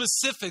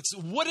specifics.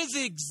 What is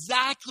it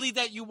exactly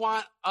that you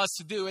want us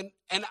to do?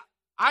 And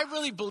I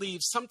really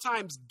believe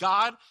sometimes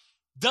God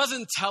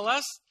doesn't tell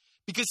us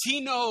because he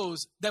knows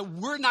that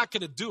we're not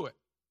going to do it.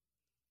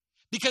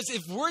 Because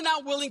if we're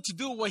not willing to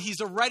do what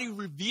he's already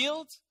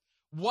revealed,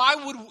 why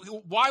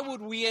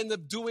would we end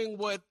up doing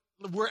what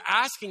we're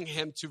asking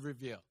him to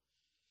reveal?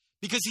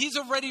 Because he's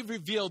already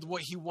revealed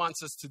what he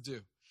wants us to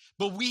do.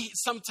 But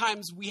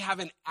sometimes we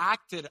haven't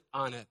acted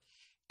on it,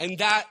 and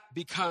that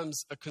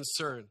becomes a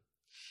concern.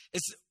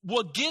 It's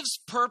what gives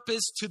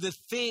purpose to the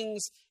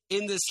things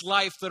in this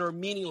life that are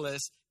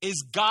meaningless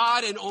is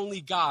God and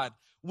only God,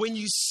 when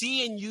you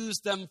see and use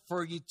them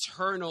for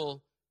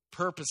eternal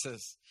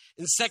purposes.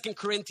 In 2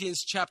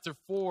 Corinthians chapter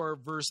 4,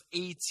 verse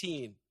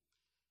 18,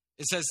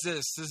 it says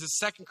this. This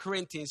is 2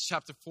 Corinthians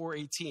chapter 4,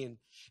 18.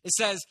 It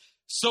says,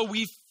 so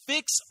we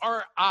fix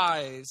our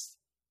eyes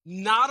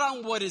not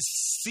on what is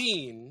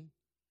seen,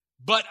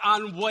 but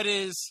on what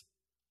is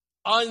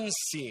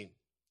unseen.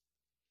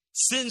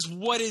 Since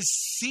what is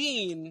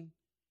seen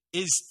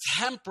is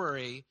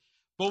temporary,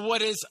 but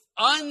what is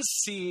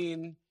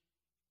unseen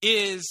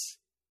is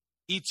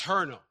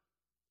eternal.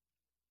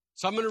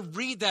 So I'm going to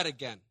read that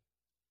again.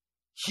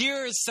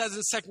 Here it says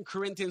in 2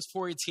 Corinthians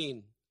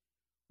 4:18,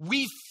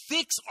 we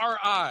fix our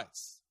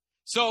eyes.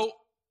 So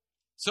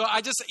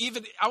I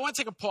want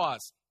to take a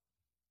pause.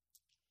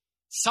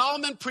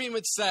 Solomon pretty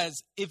much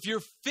says, if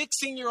you're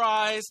fixing your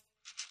eyes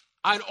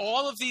on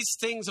all of these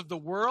things of the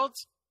world,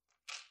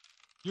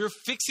 you're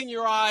fixing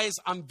your eyes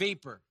on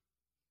vapor.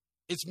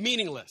 It's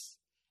meaningless.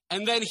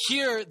 And then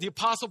here, the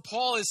Apostle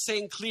Paul is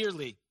saying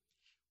clearly,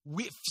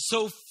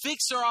 so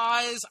fix our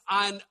eyes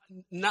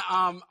not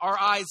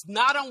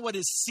on what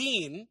is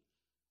seen,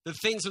 the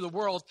things of the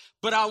world,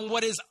 but on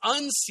what is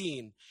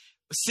unseen.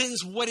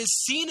 Since what is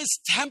seen is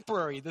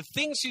temporary, the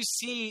things you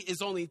see is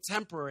only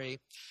temporary,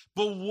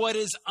 but what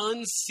is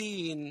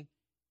unseen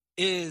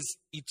is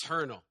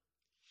eternal.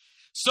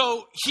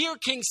 So here,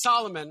 King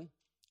Solomon,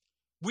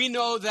 we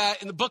know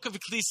that in the book of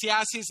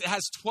Ecclesiastes, it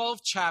has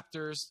 12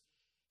 chapters.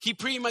 He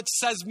pretty much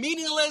says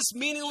meaningless,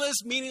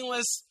 meaningless,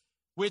 meaningless,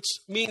 which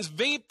means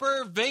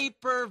vapor,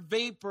 vapor,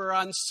 vapor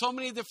on so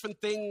many different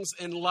things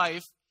in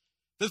life,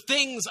 the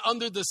things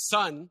under the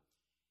sun.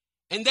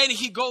 And then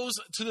he goes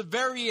to the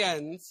very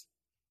end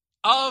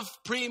of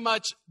pretty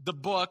much the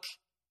book,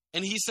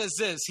 and he says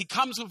this. He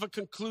comes with a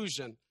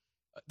conclusion.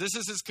 This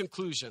is his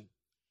conclusion.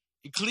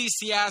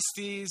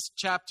 Ecclesiastes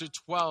chapter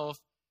 12,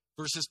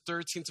 verses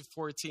 13 to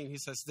 14, he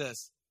says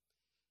this.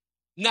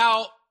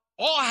 Now,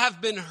 all have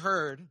been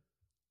heard.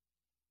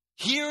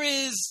 Here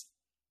is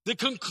the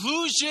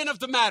conclusion of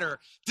the matter.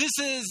 This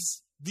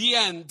is the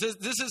end.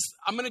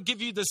 I'm going to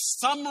give you the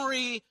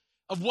summary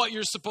of what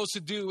you're supposed to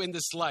do in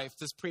this life.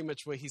 That's pretty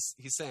much what he's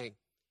saying.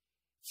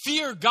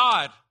 Fear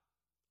God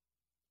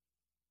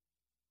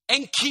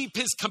and keep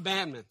his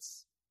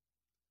commandments.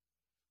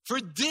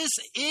 For this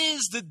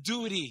is the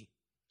duty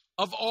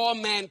of all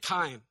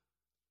mankind.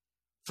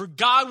 For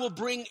God will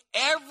bring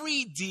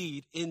every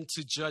deed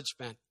into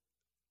judgment,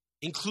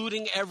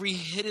 including every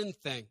hidden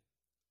thing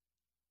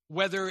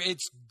whether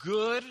it's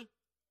good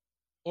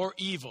or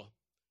evil.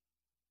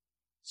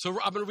 So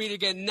I'm going to read it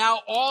again. Now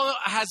all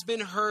has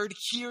been heard.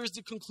 Here's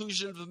the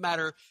conclusion of the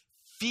matter.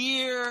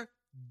 Fear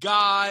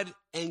God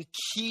and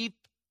keep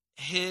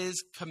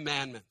his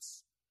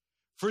commandments.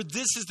 For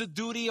this is the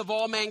duty of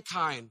all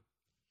mankind.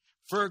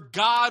 For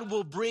God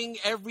will bring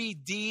every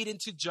deed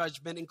into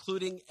judgment,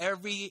 including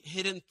every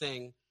hidden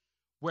thing,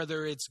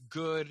 whether it's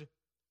good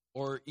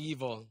or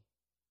evil.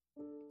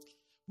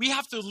 We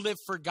have to live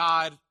for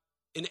God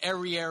in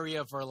every area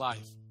of our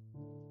life.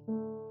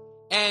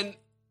 And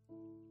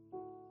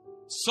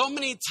so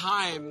many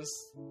times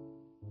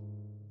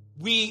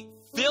we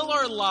fill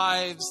our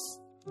lives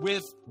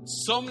with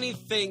so many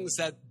things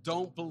that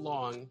don't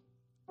belong.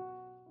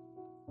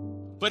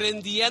 But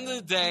in the end of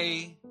the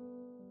day,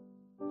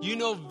 you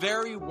know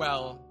very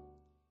well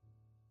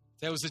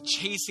that it was a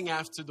chasing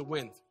after the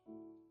wind.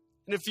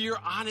 And if you're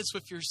honest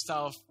with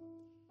yourself,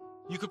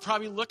 you could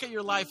probably look at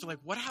your life and like,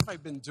 what have I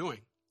been doing?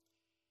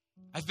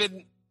 I've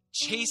been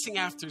chasing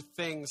after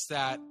things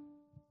that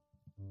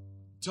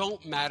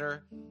don't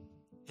matter,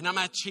 and I'm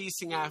not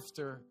chasing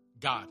after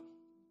God.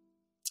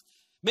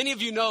 Many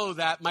of you know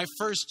that my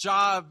first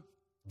job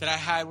that I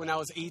had when I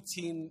was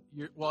 18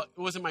 years, well, it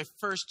wasn't my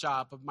first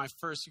job, but my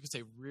first, you could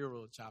say,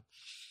 real job.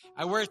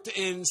 I worked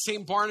in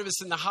St.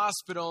 Barnabas in the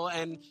hospital,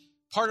 and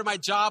part of my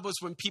job was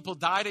when people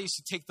died, I used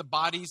to take the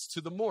bodies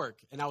to the morgue,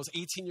 and I was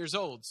 18 years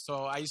old.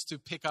 So I used to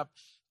pick up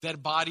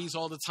dead bodies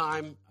all the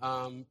time,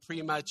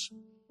 pretty much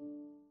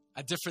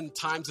at different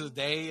times of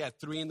the day, at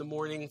 3 in the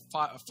morning,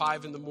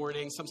 5 in the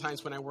morning,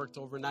 sometimes when I worked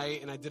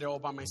overnight, and I did it all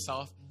by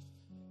myself.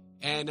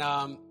 And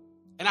I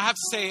have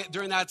to say,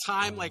 during that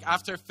time, like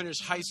after I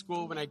finished high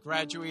school, when I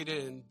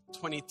graduated in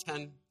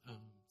 2010,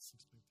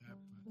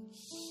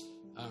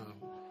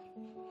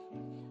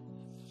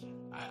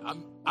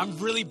 I'm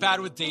really bad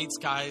with dates,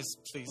 guys.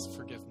 Please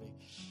forgive me.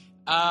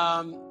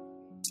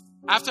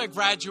 After I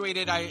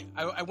graduated, I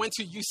went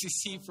to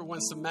UCC for one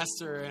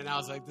semester, and I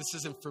was like, this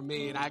isn't for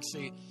me. And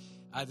actually,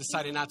 I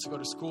decided not to go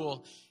to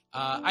school.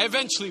 I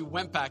eventually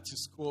went back to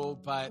school,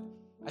 but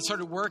I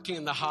started working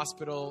in the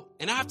hospital.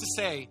 And I have to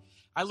say,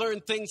 I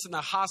learned things in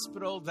the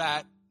hospital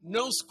that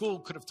no school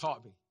could have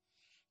taught me.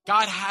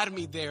 God had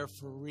me there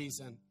for a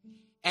reason.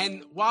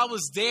 And while I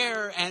was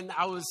there, and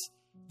I was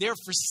there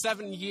for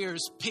 7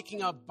 years,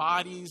 picking up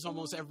bodies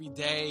almost every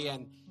day,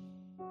 and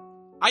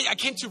I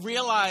came to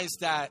realize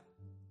that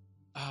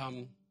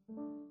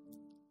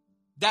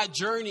that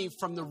journey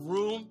from the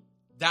room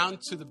down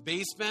to the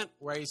basement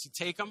where I used to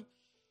take them,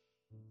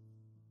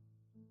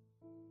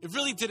 it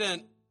really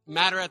didn't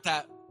matter at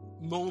that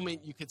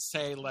moment, you could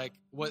say, like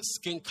what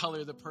skin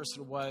color the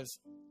person was,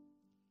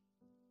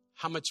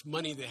 how much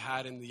money they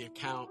had in the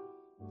account,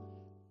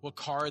 what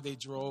car they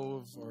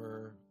drove,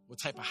 or what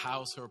type of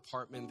house or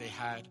apartment they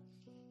had.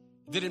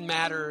 It didn't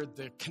matter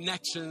the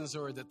connections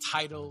or the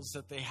titles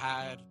that they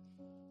had.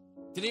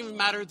 It didn't even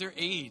matter their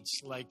age.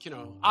 Like,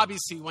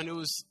 obviously when it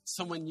was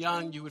someone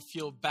young, you would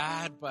feel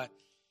bad, but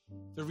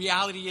the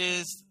reality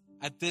is,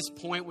 at this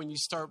point, when you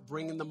start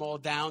bringing them all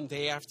down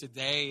day after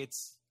day,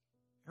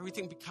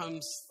 everything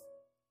becomes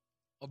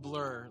a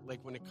blur,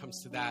 like when it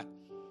comes to that.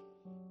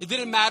 It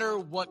didn't matter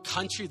what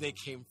country they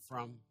came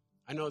from.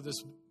 I know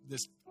this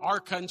our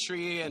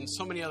country and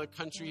so many other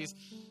countries,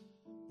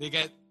 they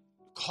get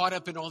caught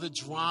up in all the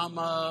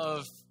drama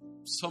of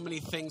so many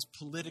things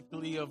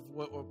politically of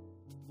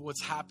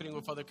what's happening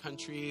with other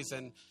countries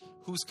and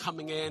who's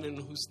coming in and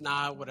who's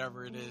not,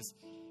 whatever it is.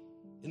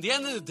 In the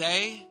end of the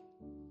day,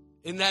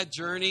 in that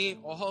journey,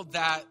 all of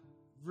that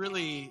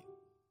really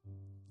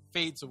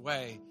fades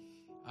away.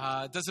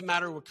 It doesn't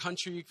matter what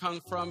country you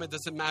come from. It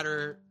doesn't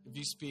matter if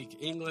you speak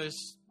English,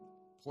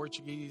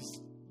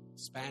 Portuguese,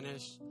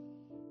 Spanish.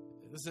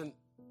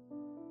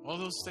 All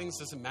those things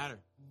doesn't matter.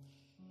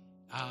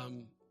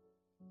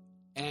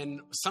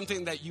 And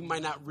something that you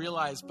might not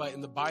realize, but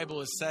in the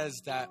Bible it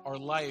says that our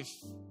life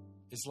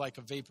is like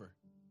a vapor.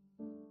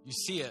 You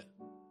see it,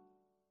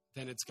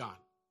 then it's gone.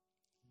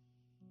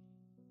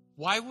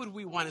 Why would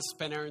we want to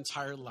spend our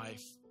entire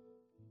life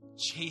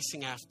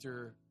chasing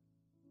after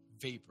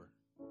vapor?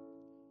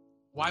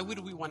 Why would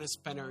we want to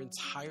spend our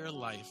entire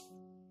life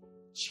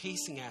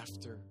chasing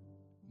after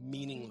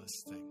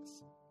meaningless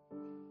things?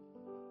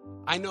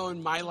 I know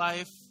in my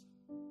life,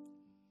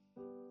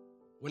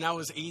 when I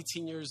was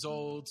 18 years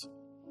old,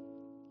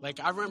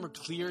 I remember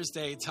clear as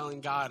day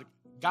telling God,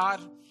 I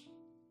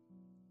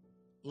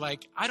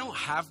don't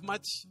have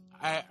much.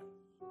 I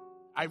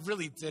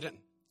really didn't.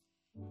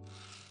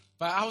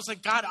 But I was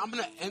like, God, I'm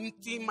going to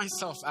empty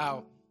myself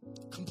out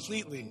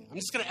completely. I'm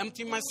just going to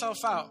empty myself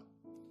out.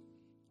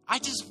 I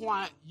just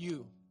want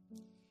you.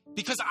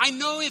 Because I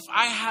know if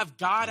I have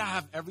God, I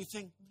have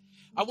everything.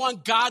 I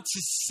want God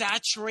to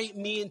saturate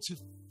me and to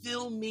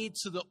fill me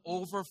to the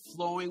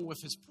overflowing with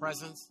his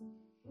presence.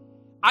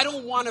 I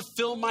don't want to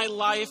fill my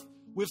life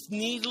with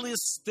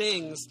needless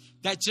things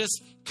that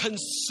just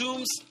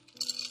consumes,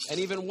 and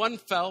even one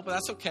fell, but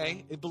that's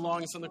okay. It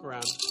belongs on the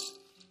ground.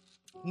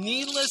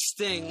 Needless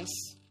things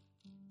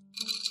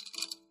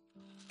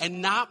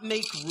and not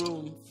make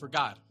room for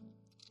God.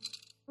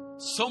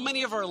 So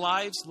many of our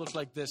lives look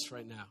like this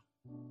right now.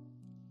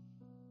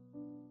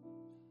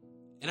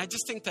 And I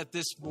just think that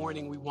this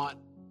morning we want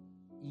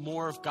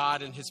more of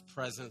God in his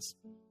presence.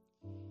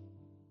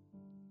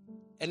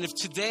 And if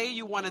today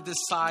you want to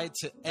decide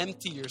to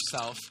empty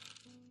yourself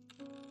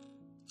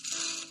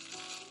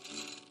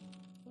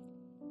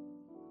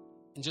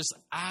and just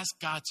ask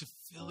God to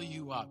fill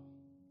you up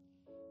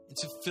and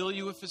to fill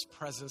you with his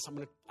presence, I'm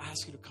going to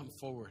ask you to come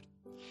forward.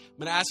 I'm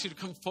going to ask you to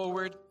come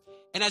forward.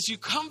 And as you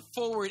come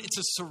forward, it's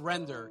a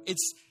surrender.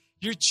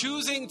 You're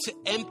choosing to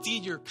empty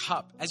your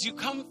cup. As you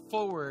come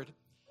forward,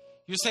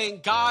 you're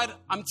saying, God,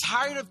 I'm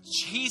tired of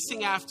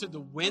chasing after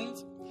the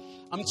wind.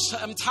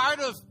 I'm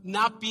tired of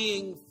not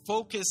being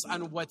focused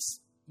on what's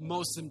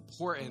most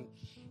important.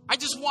 I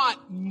just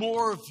want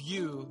more of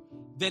you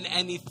than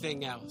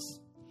anything else.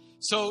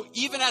 So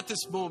even at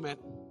this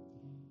moment,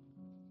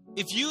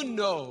 if you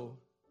know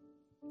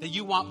that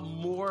you want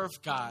more of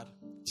God,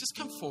 just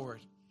come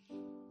forward.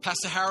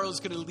 Pastor Harold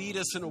is going to lead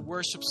us in a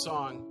worship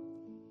song.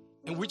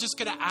 And we're just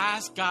going to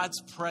ask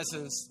God's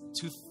presence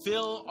to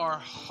fill our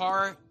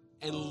heart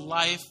and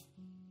life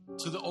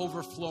to the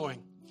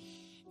overflowing.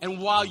 And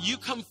while you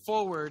come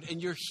forward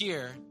and you're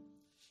here,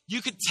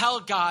 you could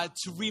tell God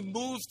to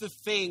remove the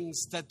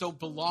things that don't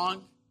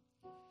belong,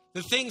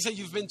 the things that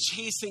you've been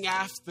chasing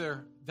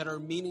after that are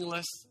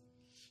meaningless.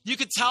 You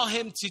could tell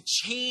him to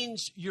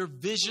change your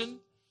vision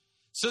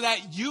so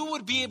that you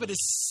would be able to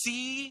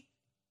see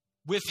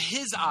with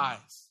his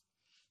eyes,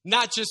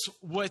 not just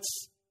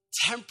what's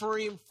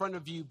temporary in front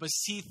of you, but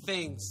see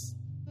things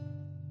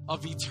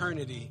of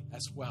eternity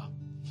as well.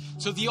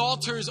 So the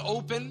altar is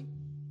open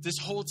this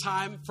whole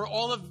time. For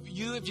all of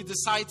you, if you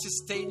decide to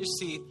stay in your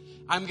seat,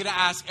 I'm going to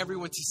ask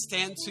everyone to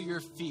stand to your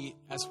feet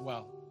as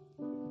well.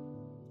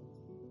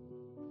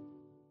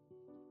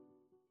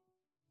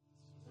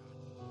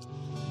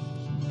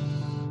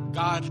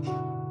 God,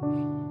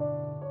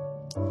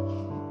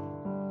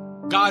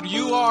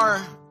 you are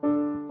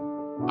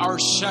our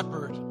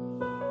shepherd.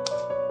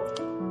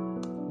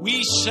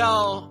 We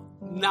shall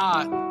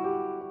not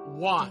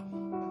want.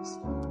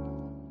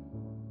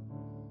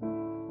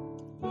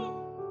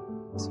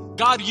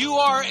 God, you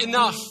are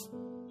enough.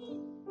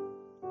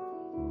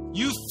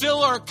 You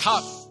fill our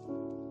cup.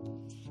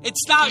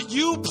 It's not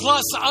you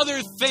plus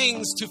other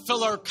things to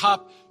fill our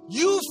cup.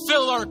 You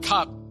fill our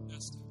cup.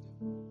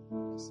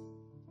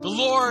 The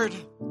Lord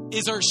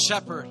is our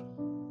shepherd.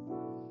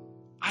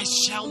 I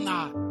shall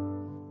not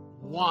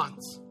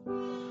want.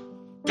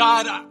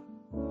 God,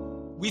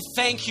 we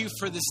thank you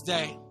for this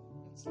day.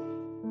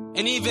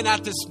 And even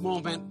at this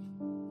moment,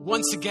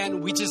 once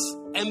again, we just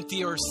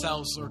empty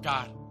ourselves, Lord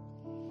God.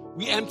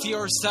 We empty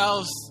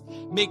ourselves,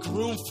 make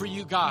room for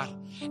you, God.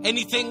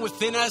 Anything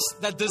within us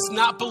that does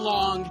not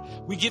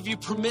belong, we give you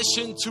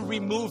permission to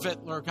remove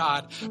it, Lord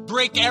God.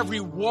 Break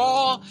every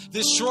wall,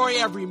 destroy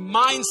every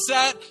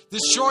mindset,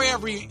 destroy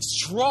every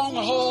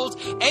stronghold,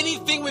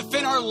 anything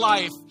within our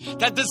life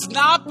that does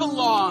not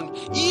belong,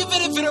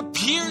 even if it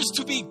appears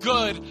to be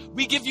good,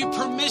 we give you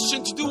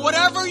permission to do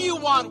whatever you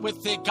want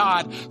with it,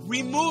 God.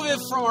 Remove it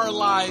from our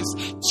lives.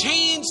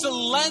 Change the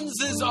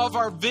lenses of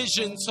our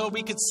vision so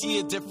we could see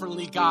it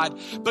differently, God.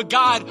 But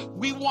God,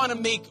 we want to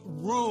make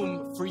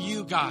room for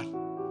you, God.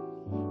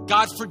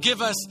 God,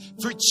 forgive us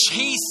for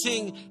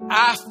chasing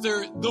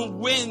after the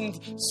wind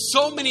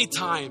so many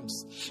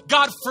times.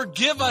 God,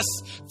 forgive us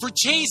for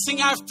chasing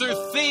after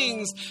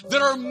things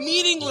that are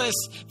meaningless,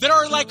 that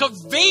are like a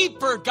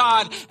vapor,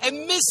 God,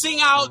 and missing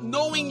out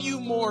knowing you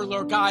more,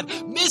 Lord God.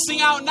 Missing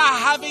out not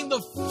having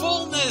the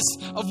fullness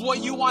of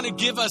what you want to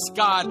give us,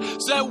 God,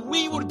 so that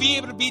we would be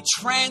able to be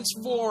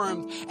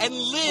transformed and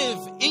live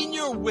in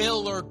your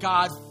will, Lord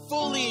God,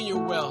 fully in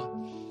your will.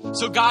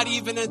 So God,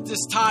 even at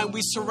this time, we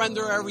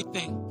surrender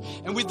everything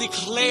and we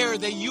declare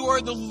that you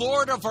are the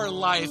Lord of our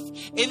life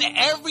in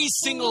every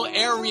single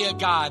area,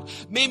 God.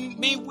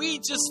 May we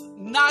just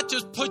not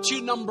just put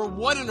you number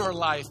one in our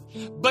life,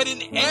 but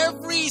in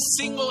every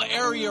single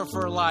area of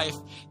our life,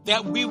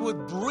 that we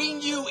would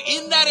bring you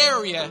in that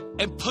area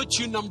and put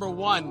you number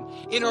one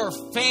in our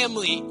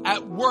family,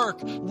 at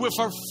work, with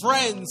our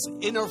friends,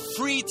 in our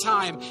free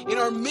time, in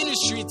our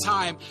ministry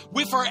time,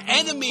 with our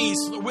enemies,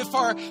 with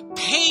our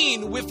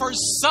pain, with our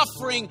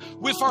suffering,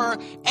 with our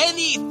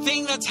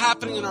anything that's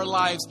happening in our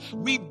lives.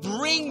 We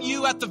bring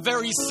you at the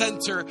very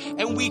center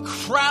and we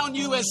crown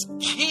you as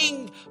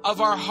King of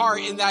our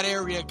heart in that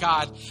area, God.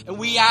 And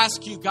we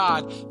ask you,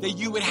 God, that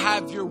you would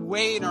have your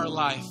way in our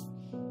life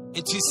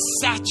and to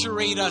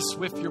saturate us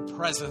with your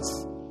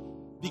presence.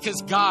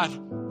 Because, God,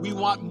 we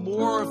want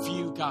more of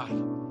you, God,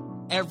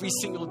 every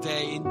single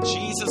day. In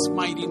Jesus'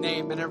 mighty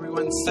name. And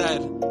everyone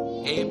said,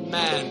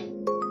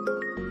 amen.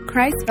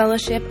 Christ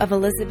Fellowship of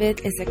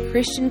Elizabeth is a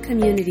Christian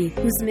community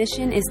whose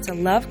mission is to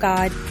love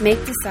God, make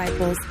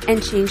disciples,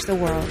 and change the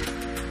world.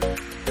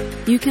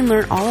 You can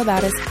learn all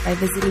about us by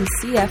visiting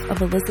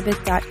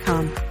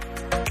cfofelizabeth.com.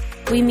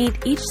 We meet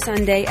each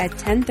Sunday at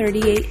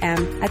 10:30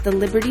 a.m. at the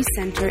Liberty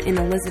Center in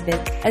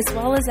Elizabeth, as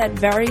well as at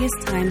various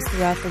times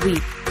throughout the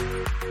week.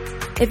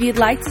 If you'd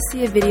like to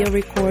see a video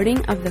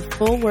recording of the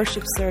full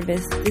worship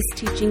service this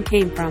teaching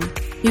came from,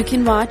 you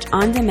can watch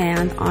on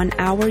demand on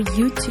our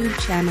YouTube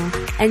channel,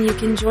 and you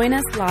can join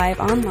us live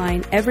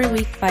online every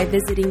week by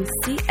visiting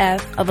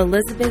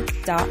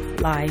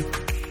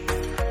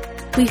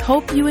cfofelizabeth.live. We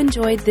hope you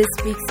enjoyed this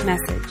week's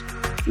message.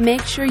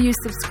 Make sure you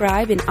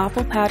subscribe in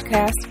Apple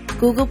Podcasts,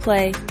 Google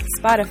Play,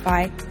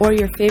 Spotify, or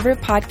your favorite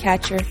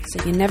podcatcher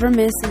so you never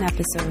miss an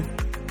episode.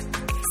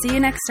 See you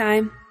next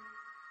time.